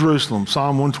peace of Jerusalem.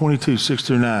 Psalm 122,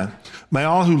 6-9. May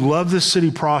all who love this city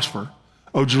prosper.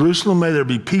 O Jerusalem, may there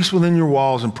be peace within your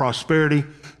walls and prosperity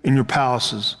in your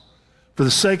palaces. For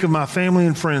the sake of my family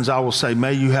and friends, I will say,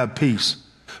 may you have peace.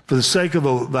 For the sake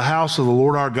of the house of the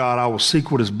Lord our God, I will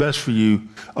seek what is best for you,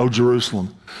 O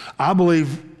Jerusalem. I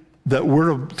believe that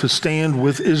we're to stand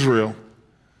with Israel.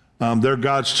 They're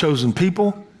God's chosen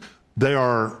people.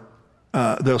 They'll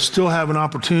still have an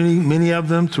opportunity, many of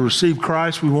them, to receive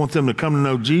Christ. We want them to come to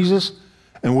know Jesus.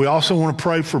 And we also want to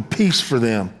pray for peace for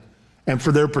them and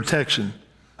for their protection.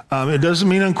 It doesn't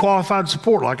mean unqualified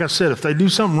support. Like I said, if they do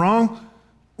something wrong,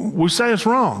 we say it's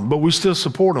wrong, but we still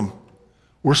support them.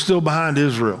 We're still behind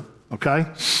Israel, okay?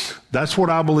 That's what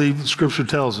I believe the scripture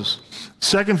tells us.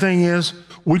 Second thing is,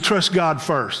 we trust God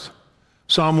first.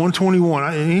 Psalm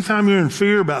 121. Anytime you're in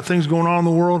fear about things going on in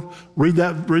the world, read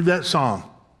that psalm.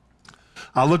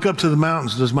 I look up to the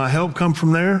mountains. Does my help come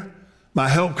from there? My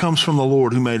help comes from the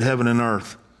Lord who made heaven and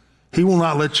earth. He will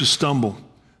not let you stumble.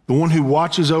 The one who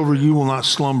watches over you will not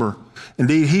slumber.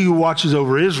 Indeed, he who watches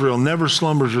over Israel never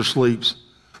slumbers or sleeps.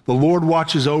 The Lord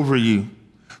watches over you.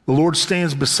 The Lord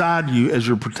stands beside you as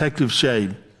your protective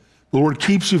shade. The Lord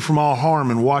keeps you from all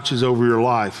harm and watches over your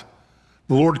life.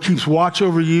 The Lord keeps watch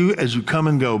over you as you come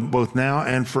and go, both now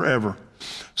and forever.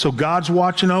 So God's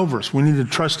watching over us. We need to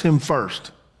trust him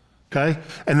first, okay?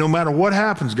 And no matter what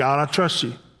happens, God, I trust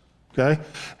you, okay?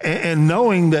 And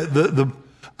knowing that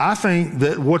I think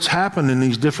that what's happened in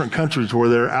these different countries where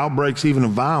there are outbreaks even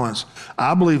of violence,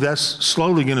 I believe that's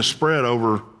slowly going to spread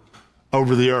over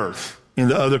the earth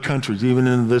into other countries, even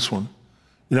into this one.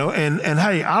 and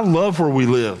hey, I love where we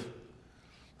live.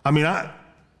 I mean,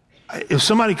 if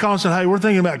somebody calls and said, hey, we're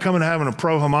thinking about coming and having a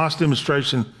pro-Hamas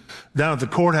demonstration down at the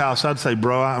courthouse, I'd say,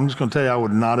 bro, I'm just going to tell you, I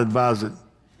would not advise it.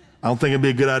 I don't think it'd be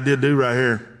a good idea to do right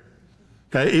here.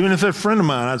 Okay, even if they're a friend of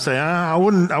mine, I'd say, I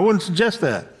wouldn't suggest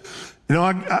that.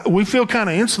 We feel kind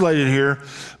of insulated here,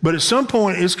 but at some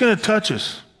point, it's going to touch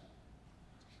us.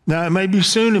 Now, it may be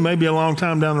soon, it may be a long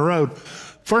time down the road.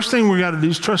 First thing we got to do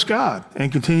is trust God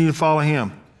and continue to follow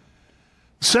him.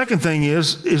 The second thing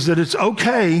is that it's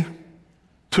okay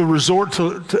to resort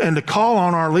to and to call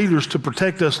on our leaders to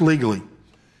protect us legally.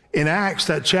 In Acts,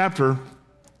 that chapter,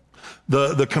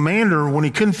 the commander, when he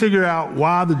couldn't figure out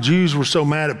why the Jews were so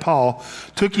mad at Paul,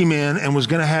 took him in and was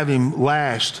going to have him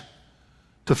lashed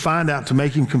to find out, to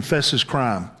make him confess his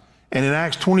crime. And in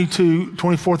Acts 22,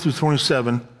 24 through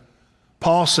 27,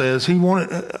 Paul says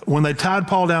when they tied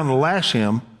Paul down to lash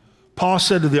him, Paul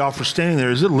said to the officer standing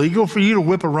there, is it legal for you to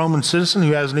whip a Roman citizen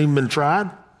who hasn't even been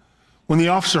tried? When the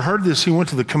officer heard this, he went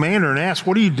to the commander and asked,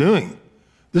 what are you doing?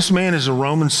 This man is a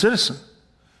Roman citizen.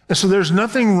 And so there's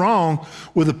nothing wrong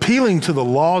with appealing to the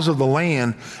laws of the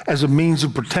land as a means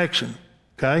of protection,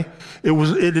 okay?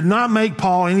 It did not make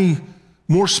Paul any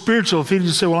more spiritual if he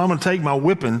just said, well, I'm going to take my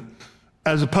whipping,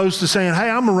 as opposed to saying, hey,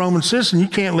 I'm a Roman citizen, you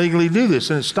can't legally do this,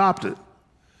 and it stopped it.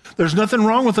 There's nothing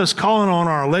wrong with us calling on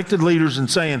our elected leaders and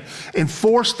saying,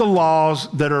 enforce the laws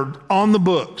that are on the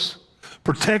books,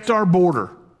 protect our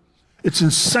border. It's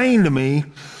insane to me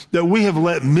that we have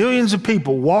let millions of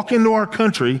people walk into our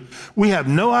country. We have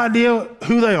no idea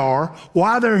who they are,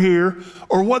 why they're here,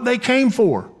 or what they came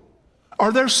for.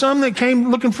 Are there some that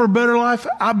came looking for a better life?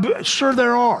 Sure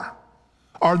there are.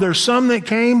 Are there some that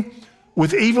came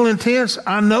with evil intents?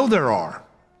 I know there are.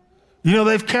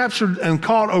 They've captured and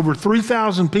caught over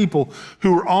 3,000 people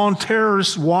who were on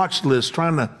terrorist watch lists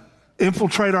trying to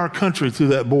infiltrate our country through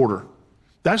that border.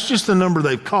 That's just the number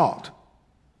they've caught.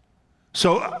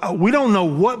 So we don't know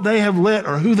what they have let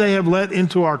or who they have let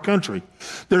into our country.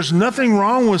 There's nothing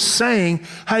wrong with saying,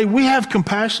 hey, we have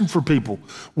compassion for people.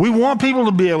 We want people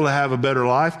to be able to have a better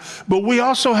life, but we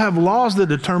also have laws that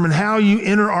determine how you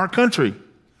enter our country,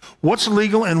 what's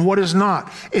legal and what is not.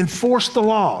 Enforce the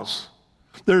laws.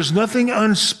 There's nothing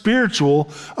unspiritual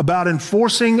about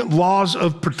enforcing laws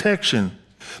of protection.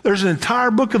 There's an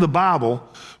entire book of the Bible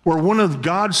where one of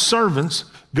God's servants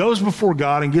goes before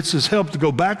God and gets his help to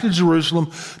go back to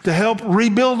Jerusalem to help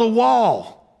rebuild a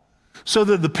wall so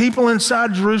that the people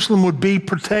inside Jerusalem would be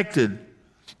protected.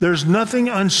 There's nothing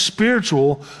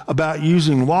unspiritual about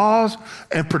using laws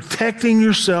and protecting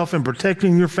yourself and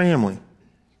protecting your family.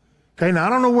 Okay, now I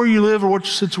don't know where you live or what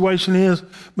your situation is.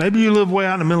 Maybe you live way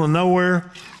out in the middle of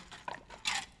nowhere.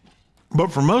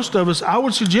 But for most of us, I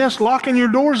would suggest locking your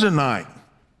doors at night,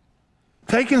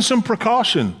 taking some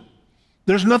precaution.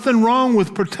 There's nothing wrong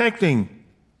with protecting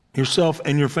yourself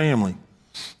and your family.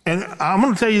 And I'm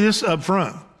going to tell you this up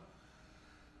front.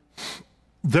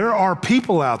 There are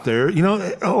people out there,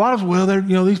 a lot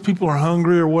of, these people are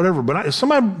hungry or whatever. But if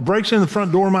somebody breaks in the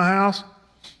front door of my house,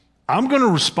 I'm going to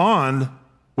respond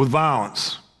with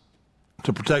violence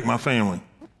to protect my family.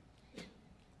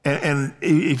 And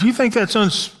if you think that's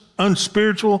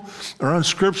unspiritual or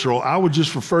unscriptural, I would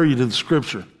just refer you to the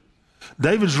scripture.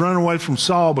 David's run away from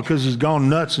Saul because he's gone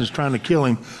nuts and is trying to kill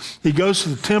him. He goes to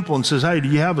the temple and says, hey, do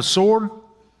you have a sword?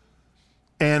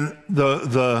 And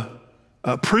the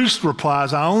priest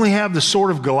replies, I only have the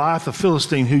sword of Goliath, the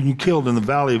Philistine, who you killed in the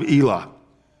valley of Elah.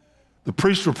 The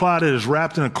priest replied, it is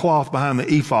wrapped in a cloth behind the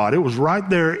ephod. It was right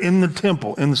there in the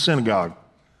temple, in the synagogue.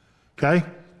 Okay?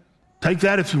 Take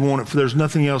that if you want it, for there's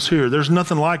nothing else here. There's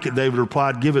nothing like it, David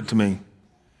replied, give it to me.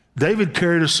 David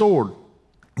carried a sword.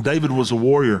 David was a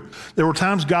warrior. There were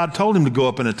times God told him to go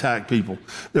up and attack people.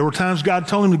 There were times God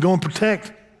told him to go and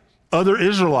protect other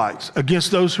Israelites against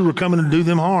those who were coming to do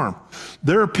them harm.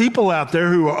 There are people out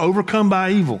there who are overcome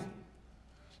by evil.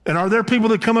 And are there people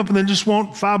that come up and they just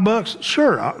want $5?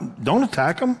 Sure, don't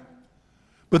attack them.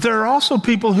 But there are also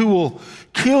people who will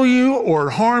kill you or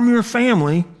harm your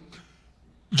family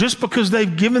just because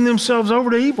they've given themselves over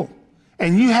to evil.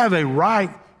 And you have a right,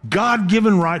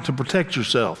 God-given right to protect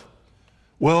yourself.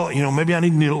 Well, maybe I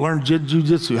need to learn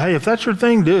jiu-jitsu. Hey, if that's your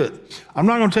thing, do it. I'm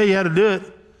not going to tell you how to do it,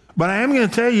 but I am going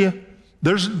to tell you,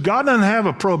 God doesn't have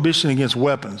a prohibition against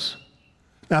weapons.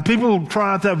 Now, people will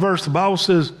try out that verse. The Bible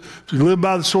says, if you live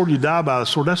by the sword, you die by the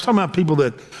sword. That's talking about people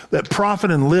that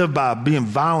profit and live by being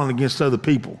violent against other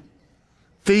people.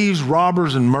 Thieves,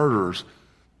 robbers, and murderers.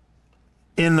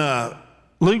 In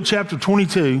Luke chapter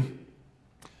 22,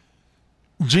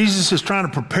 Jesus is trying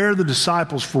to prepare the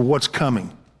disciples for what's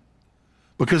coming,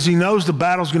 because he knows the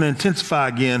battle's going to intensify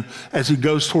again as he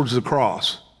goes towards the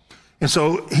cross. And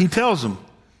so he tells them,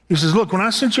 he says, look, when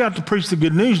I sent you out to preach the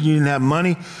good news and you didn't have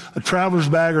money, a traveler's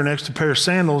bag, or an extra pair of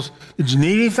sandals, did you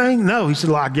need anything? No. He said,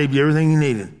 well, I gave you everything you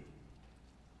needed.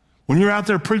 When you're out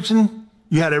there preaching,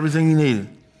 you had everything you needed.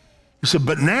 He said,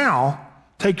 but now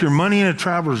take your money in a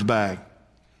traveler's bag.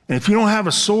 And if you don't have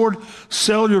a sword,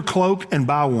 sell your cloak and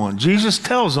buy one. Jesus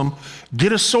tells them,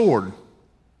 get a sword.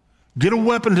 Get a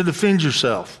weapon to defend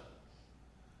yourself.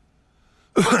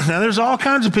 Now, there's all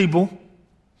kinds of people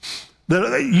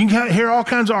that you can hear all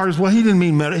kinds of arguments. Well, he didn't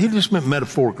mean he just meant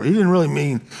metaphorically. He didn't really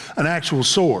mean an actual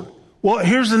sword. Well,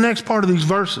 here's the next part of these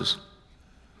verses.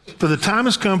 For the time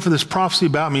has come for this prophecy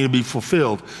about me to be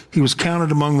fulfilled. He was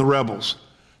counted among the rebels.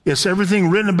 Yes, everything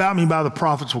written about me by the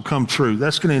prophets will come true.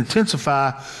 That's going to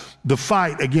intensify the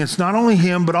fight against not only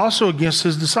him, but also against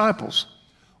his disciples.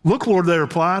 Look, Lord, they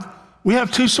replied, we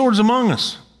have 2 swords among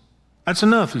us. That's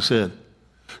enough, he said.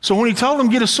 So when he told them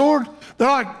get a sword, they're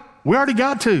like, we already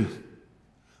got 2.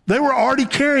 They were already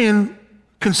carrying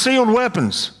concealed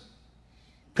weapons,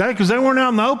 okay? Because they weren't out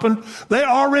in the open. They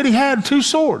already had 2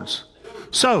 swords.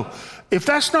 So if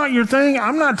that's not your thing,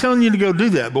 I'm not telling you to go do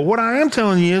that. But what I am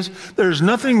telling you is there's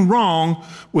nothing wrong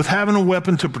with having a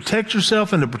weapon to protect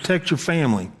yourself and to protect your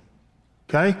family,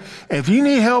 okay? And if you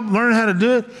need help learning how to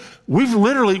do it, we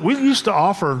used to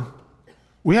offer,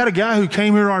 we had a guy who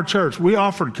came here to our church. We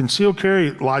offered concealed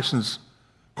carry license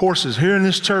courses here in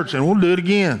this church, and we'll do it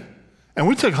again. And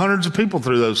we took hundreds of people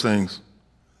through those things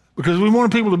because we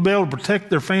wanted people to be able to protect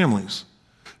their families.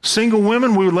 Single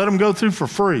women, we would let them go through for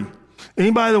free.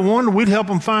 Anybody that wanted, we'd help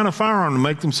them find a firearm to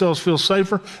make themselves feel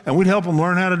safer, and we'd help them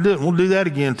learn how to do it. And we'll do that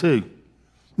again too.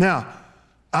 Now,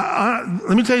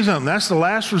 let me tell you something. That's the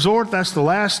last resort. That's the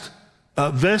last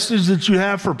vestige that you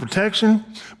have for protection.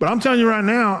 But I'm telling you right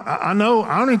now, I know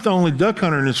I ain't the only duck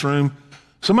hunter in this room.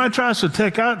 Somebody tries to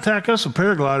attack us with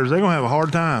paragliders, they're going to have a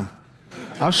hard time.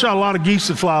 I've shot a lot of geese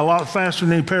that fly a lot faster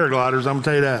than any paragliders, I'm going to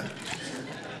tell you that.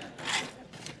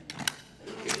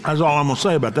 That's all I'm going to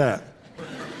say about that.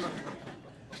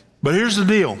 But here's the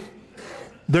deal.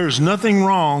 There's nothing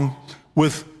wrong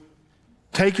with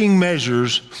taking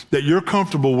measures that you're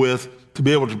comfortable with to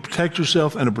be able to protect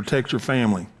yourself and to protect your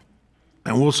family.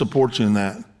 And we'll support you in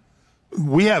that.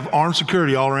 We have armed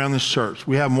security all around this church.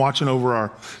 We have them watching over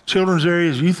our children's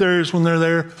areas, youth areas when they're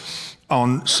there,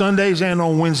 on Sundays and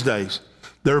on Wednesdays.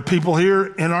 There are people here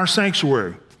in our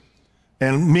sanctuary,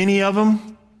 and many of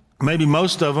them, maybe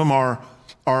most of them, are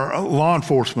law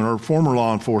enforcement or former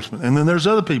law enforcement. And then there's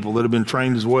other people that have been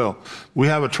trained as well. We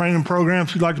have a training program.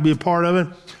 If you'd like to be a part of it,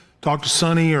 talk to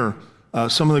Sonny or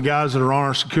some of the guys that are on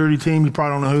our security team. You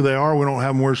probably don't know who they are. We don't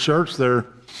have them wear shirts. They're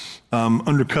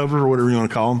undercover or whatever you want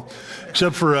to call them,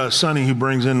 except for Sonny, who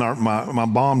brings in my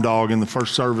bomb dog in the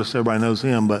first service. Everybody knows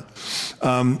him. But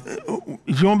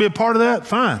if you want to be a part of that,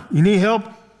 fine. You need help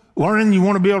learning, you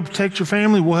want to be able to protect your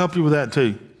family, we'll help you with that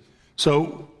too.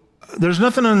 So there's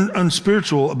nothing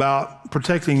unspiritual about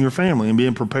protecting your family and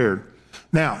being prepared.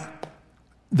 Now,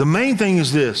 the main thing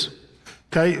is this,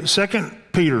 okay? 2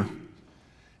 Peter,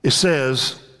 it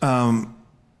says,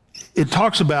 it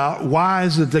talks about why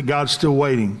is it that God's still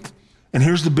waiting? And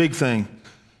here's the big thing.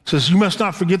 It says, you must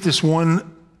not forget this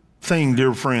one thing,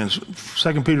 dear friends.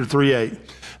 2 Peter 3:8.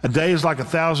 A day is like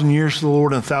 1,000 years to the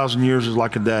Lord, and 1,000 years is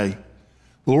like a day.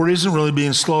 The Lord isn't really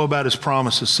being slow about his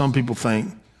promises, some people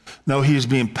think. No, he is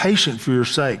being patient for your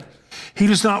sake. He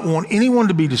does not want anyone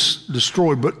to be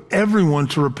destroyed, but everyone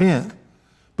to repent.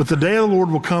 But the day of the Lord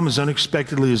will come as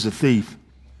unexpectedly as a thief.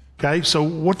 Okay, so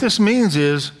what this means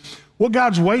is, what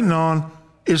God's waiting on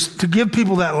is to give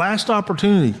people that last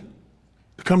opportunity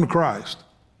to come to Christ.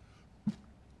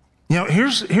 You know,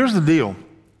 here's the deal.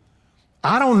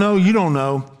 I don't know, you don't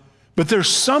know, but there's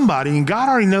somebody, and God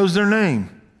already knows their name,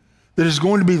 that is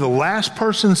going to be the last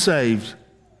person saved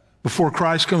before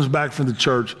Christ comes back for the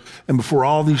church and before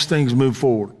all these things move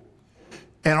forward.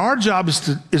 And our job is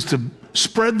to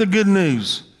spread the good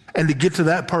news and to get to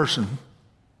that person.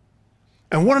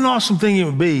 And what an awesome thing it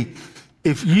would be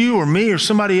if you or me or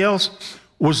somebody else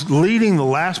was leading the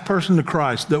last person to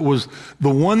Christ, that was the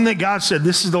one that God said,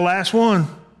 this is the last one.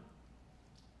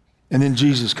 And then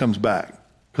Jesus comes back.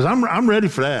 Because I'm ready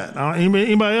for that.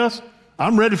 Anybody else?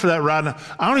 I'm ready for that right now.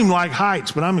 I don't even like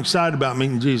heights, but I'm excited about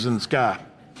meeting Jesus in the sky.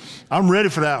 I'm ready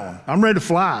for that one. I'm ready to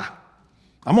fly.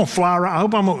 I'm going to fly right. I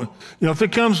hope if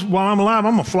it comes while I'm alive,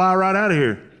 I'm going to fly right out of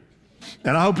here.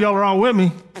 And I hope y'all are all with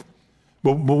me.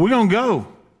 But we're going to go.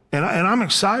 And I'm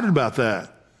excited about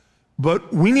that.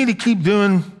 But we need to keep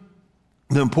doing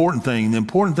the important thing. The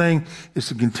important thing is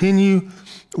to continue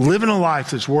living a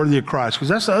life that's worthy of Christ. Because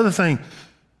that's the other thing.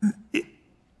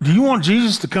 Do you want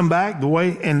Jesus to come back the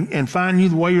way and find you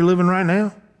the way you're living right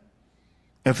now?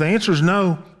 If the answer is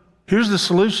no, here's the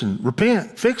solution.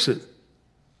 Repent, fix it.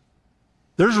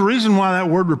 There's a reason why that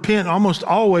word repent almost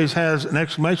always has an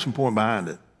exclamation point behind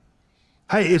it.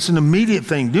 Hey, it's an immediate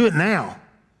thing. Do it now.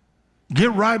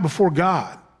 Get right before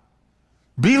God.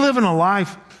 Be living a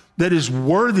life that is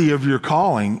worthy of your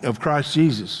calling of Christ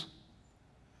Jesus.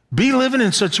 Be living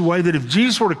in such a way that if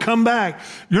Jesus were to come back,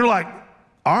 you're like,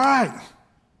 all right,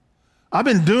 I've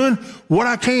been doing what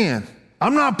I can.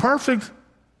 I'm not perfect,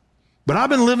 but I've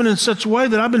been living in such a way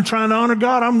that I've been trying to honor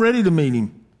God. I'm ready to meet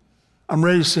him. I'm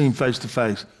ready to see him face to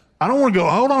face. I don't want to go,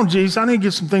 hold on, Jesus, I need to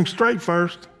get some things straight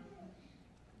first.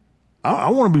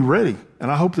 I want to be ready, and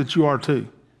I hope that you are too.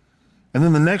 And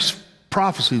then the next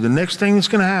prophecy, the next thing that's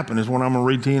going to happen is what I'm going to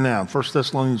read to you now, 1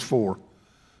 Thessalonians 4.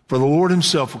 For the Lord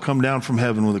himself will come down from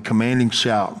heaven with a commanding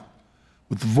shout,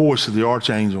 with the voice of the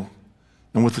archangel,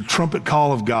 and with the trumpet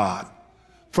call of God.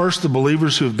 First, the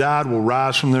believers who have died will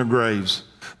rise from their graves.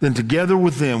 Then together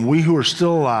with them, we who are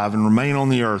still alive and remain on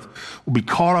the earth will be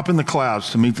caught up in the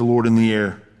clouds to meet the Lord in the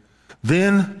air.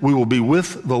 Then we will be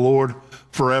with the Lord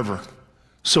forever.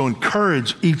 So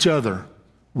encourage each other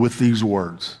with these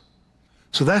words.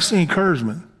 So that's the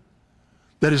encouragement.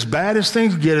 That as bad as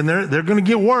things get, and they're going to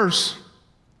get worse,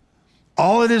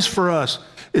 all it is for us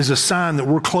is a sign that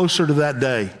we're closer to that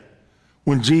day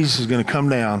when Jesus is going to come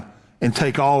down and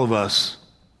take all of us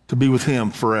to be with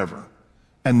him forever.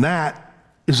 And that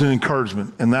is an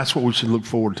encouragement, and that's what we should look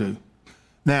forward to.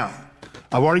 Now,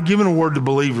 I've already given a word to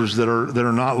believers that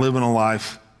are not living a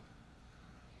life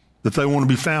that they want to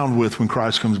be found with when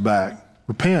Christ comes back.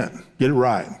 Repent, get it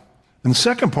right. And the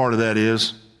second part of that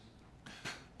is,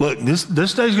 look, this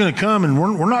day's going to come, and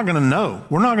we're not going to know.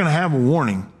 We're not going to have a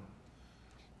warning.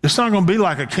 It's not going to be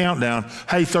like a countdown.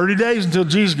 Hey, 30 days until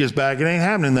Jesus gets back. It ain't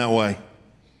happening that way.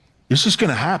 It's just going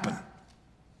to happen.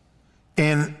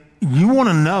 And you want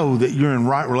to know that you're in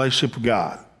right relationship with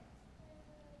God.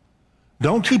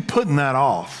 Don't keep putting that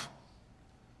off.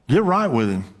 Get right with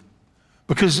him.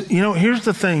 Because, here's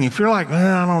the thing. If you're like,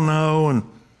 I don't know, and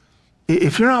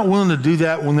if you're not willing to do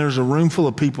that when there's a room full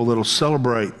of people that'll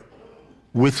celebrate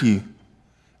with you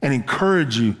and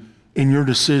encourage you in your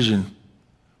decision,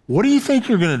 what do you think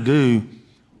you're going to do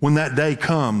when that day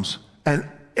comes and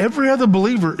every other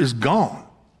believer is gone?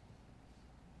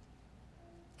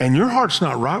 And your heart's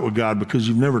not right with God because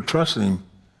you've never trusted him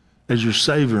as your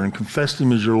Savior and confessed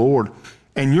him as your Lord.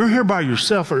 And you're here by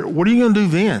yourself. What are you going to do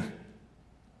then?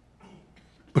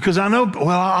 Because I know,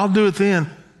 I'll do it then.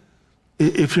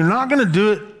 If you're not going to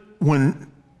do it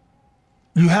when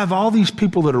you have all these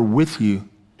people that are with you,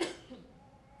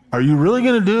 are you really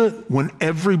going to do it when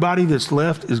everybody that's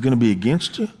left is going to be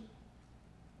against you?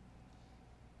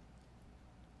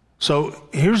 So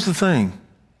here's the thing.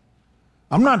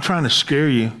 I'm not trying to scare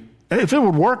you. If it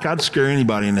would work, I'd scare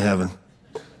anybody into heaven.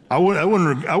 I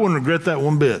wouldn't regret that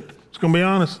one bit. Just going to be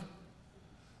honest.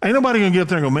 Ain't nobody going to get up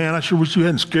there and go, man, I sure wish you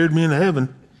hadn't scared me into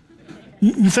heaven.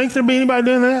 You think there'd be anybody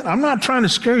doing that? I'm not trying to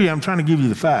scare you. I'm trying to give you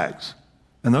the facts.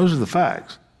 And those are the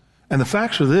facts. And the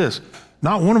facts are this.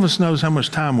 Not one of us knows how much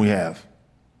time we have.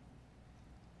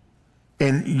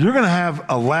 And you're going to have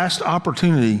a last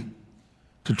opportunity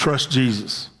to trust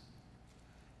Jesus.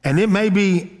 And it may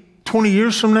be 20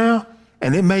 years from now,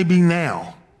 and it may be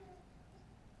now.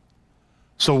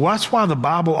 So that's why the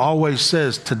Bible always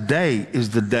says today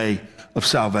is the day of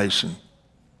salvation.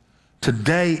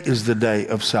 Today is the day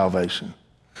of salvation.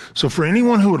 So for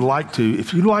anyone who would like to,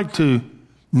 if you'd like to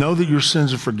know that your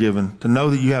sins are forgiven, to know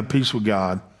that you have peace with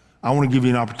God, I want to give you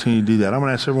an opportunity to do that. I'm going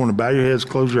to ask everyone to bow your heads,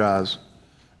 close your eyes,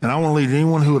 and I want to lead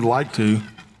anyone who would like to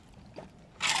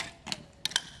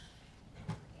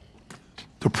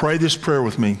pray this prayer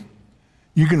with me.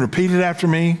 You can repeat it after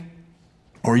me,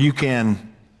 or you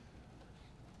can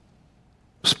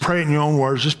just pray it in your own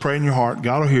words, just pray it in your heart.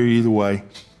 God will hear you either way.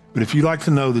 But if you'd like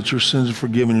to know that your sins are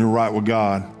forgiven, you're right with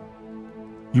God,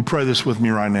 you pray this with me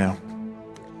right now.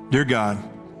 Dear God,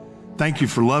 thank you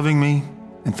for loving me,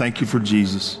 and thank you for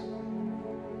Jesus.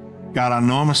 God, I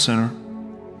know I'm a sinner.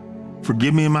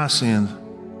 Forgive me of my sins.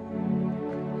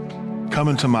 Come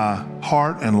into my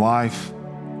heart and life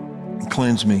and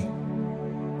cleanse me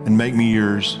and make me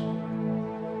yours.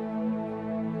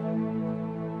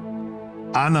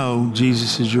 I know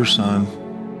Jesus is your son.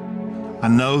 I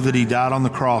know that he died on the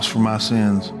cross for my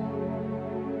sins.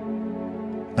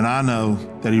 And I know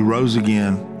that he rose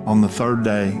again on the third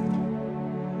day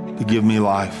to give me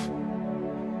life.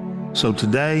 So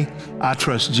today, I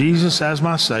trust Jesus as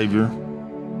my Savior,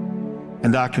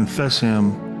 and I confess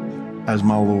him as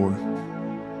my Lord.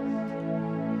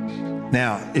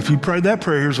 Now, if you prayed that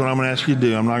prayer, here's what I'm going to ask you to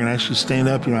do. I'm not going to ask you to stand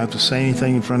up. You don't have to say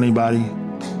anything in front of anybody.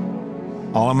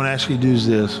 All I'm going to ask you to do is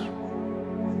this.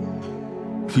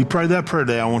 If you prayed that prayer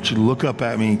today, I want you to look up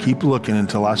at me and keep looking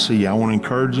until I see you. I want to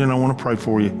encourage you and I want to pray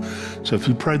for you. So if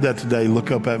you prayed that today,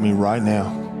 look up at me right now.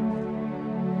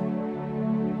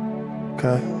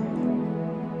 Okay?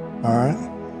 All right?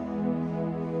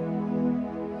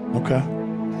 Okay.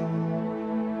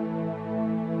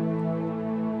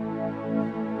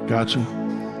 Got you.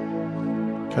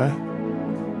 Okay.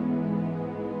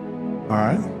 All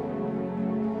right.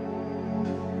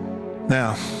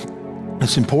 Now,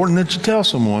 it's important that you tell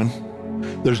someone.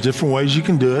 There's different ways you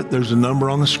can do it. There's a number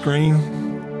on the screen.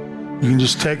 You can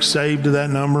just text save to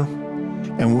that number,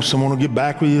 and someone will get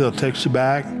back with you. They'll text you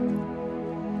back,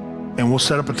 and we'll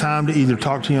set up a time to either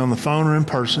talk to you on the phone or in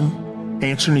person,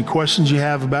 answer any questions you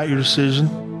have about your decision,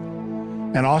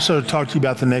 and also to talk to you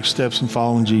about the next steps in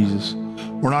following Jesus.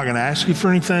 We're not going to ask you for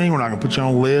anything. We're not going to put you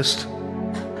on a list.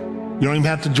 You don't even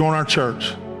have to join our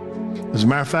church. As a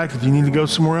matter of fact, if you need to go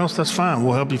somewhere else, that's fine.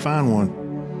 We'll help you find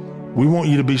one. We want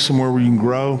you to be somewhere where you can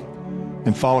grow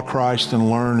and follow Christ and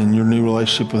learn in your new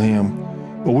relationship with Him.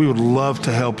 But we would love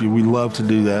to help you. We love to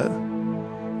do that.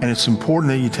 And it's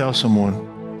important that you tell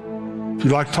someone. If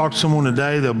you'd like to talk to someone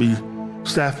today, there'll be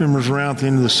staff members around at the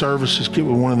end of the service. Just get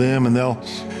with one of them, and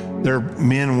there are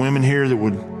men and women here that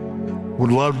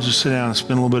would love to just sit down and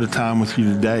spend a little bit of time with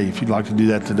you today, if you'd like to do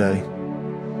that today.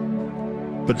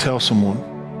 But tell someone.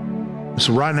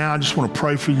 So right now, I just want to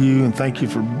pray for you and thank you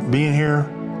for being here.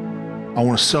 I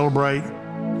want to celebrate.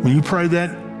 When you prayed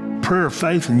that prayer of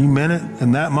faith and you meant it,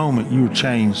 in that moment, you were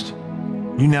changed.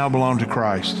 You now belong to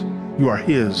Christ. You are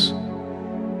His.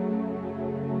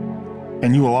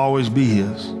 And you will always be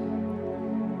His.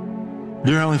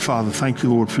 Dear Heavenly Father, thank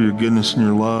you, Lord, for your goodness and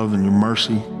your love and your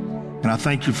mercy. And I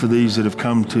thank you for these that have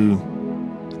come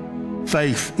to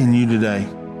faith in you today.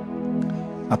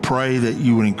 I pray that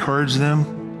you would encourage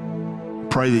them.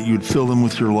 Pray that you would fill them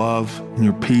with your love and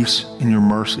your peace and your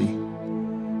mercy.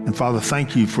 And Father,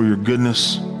 thank you for your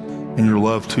goodness and your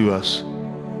love to us.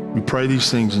 We pray these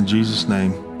things in Jesus'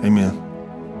 name. Amen.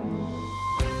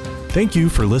 Thank you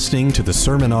for listening to the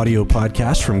Sermon Audio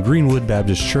Podcast from Greenwood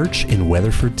Baptist Church in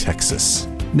Weatherford, Texas.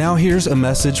 Now here's a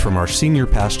message from our senior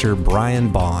pastor, Brian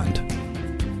Bond.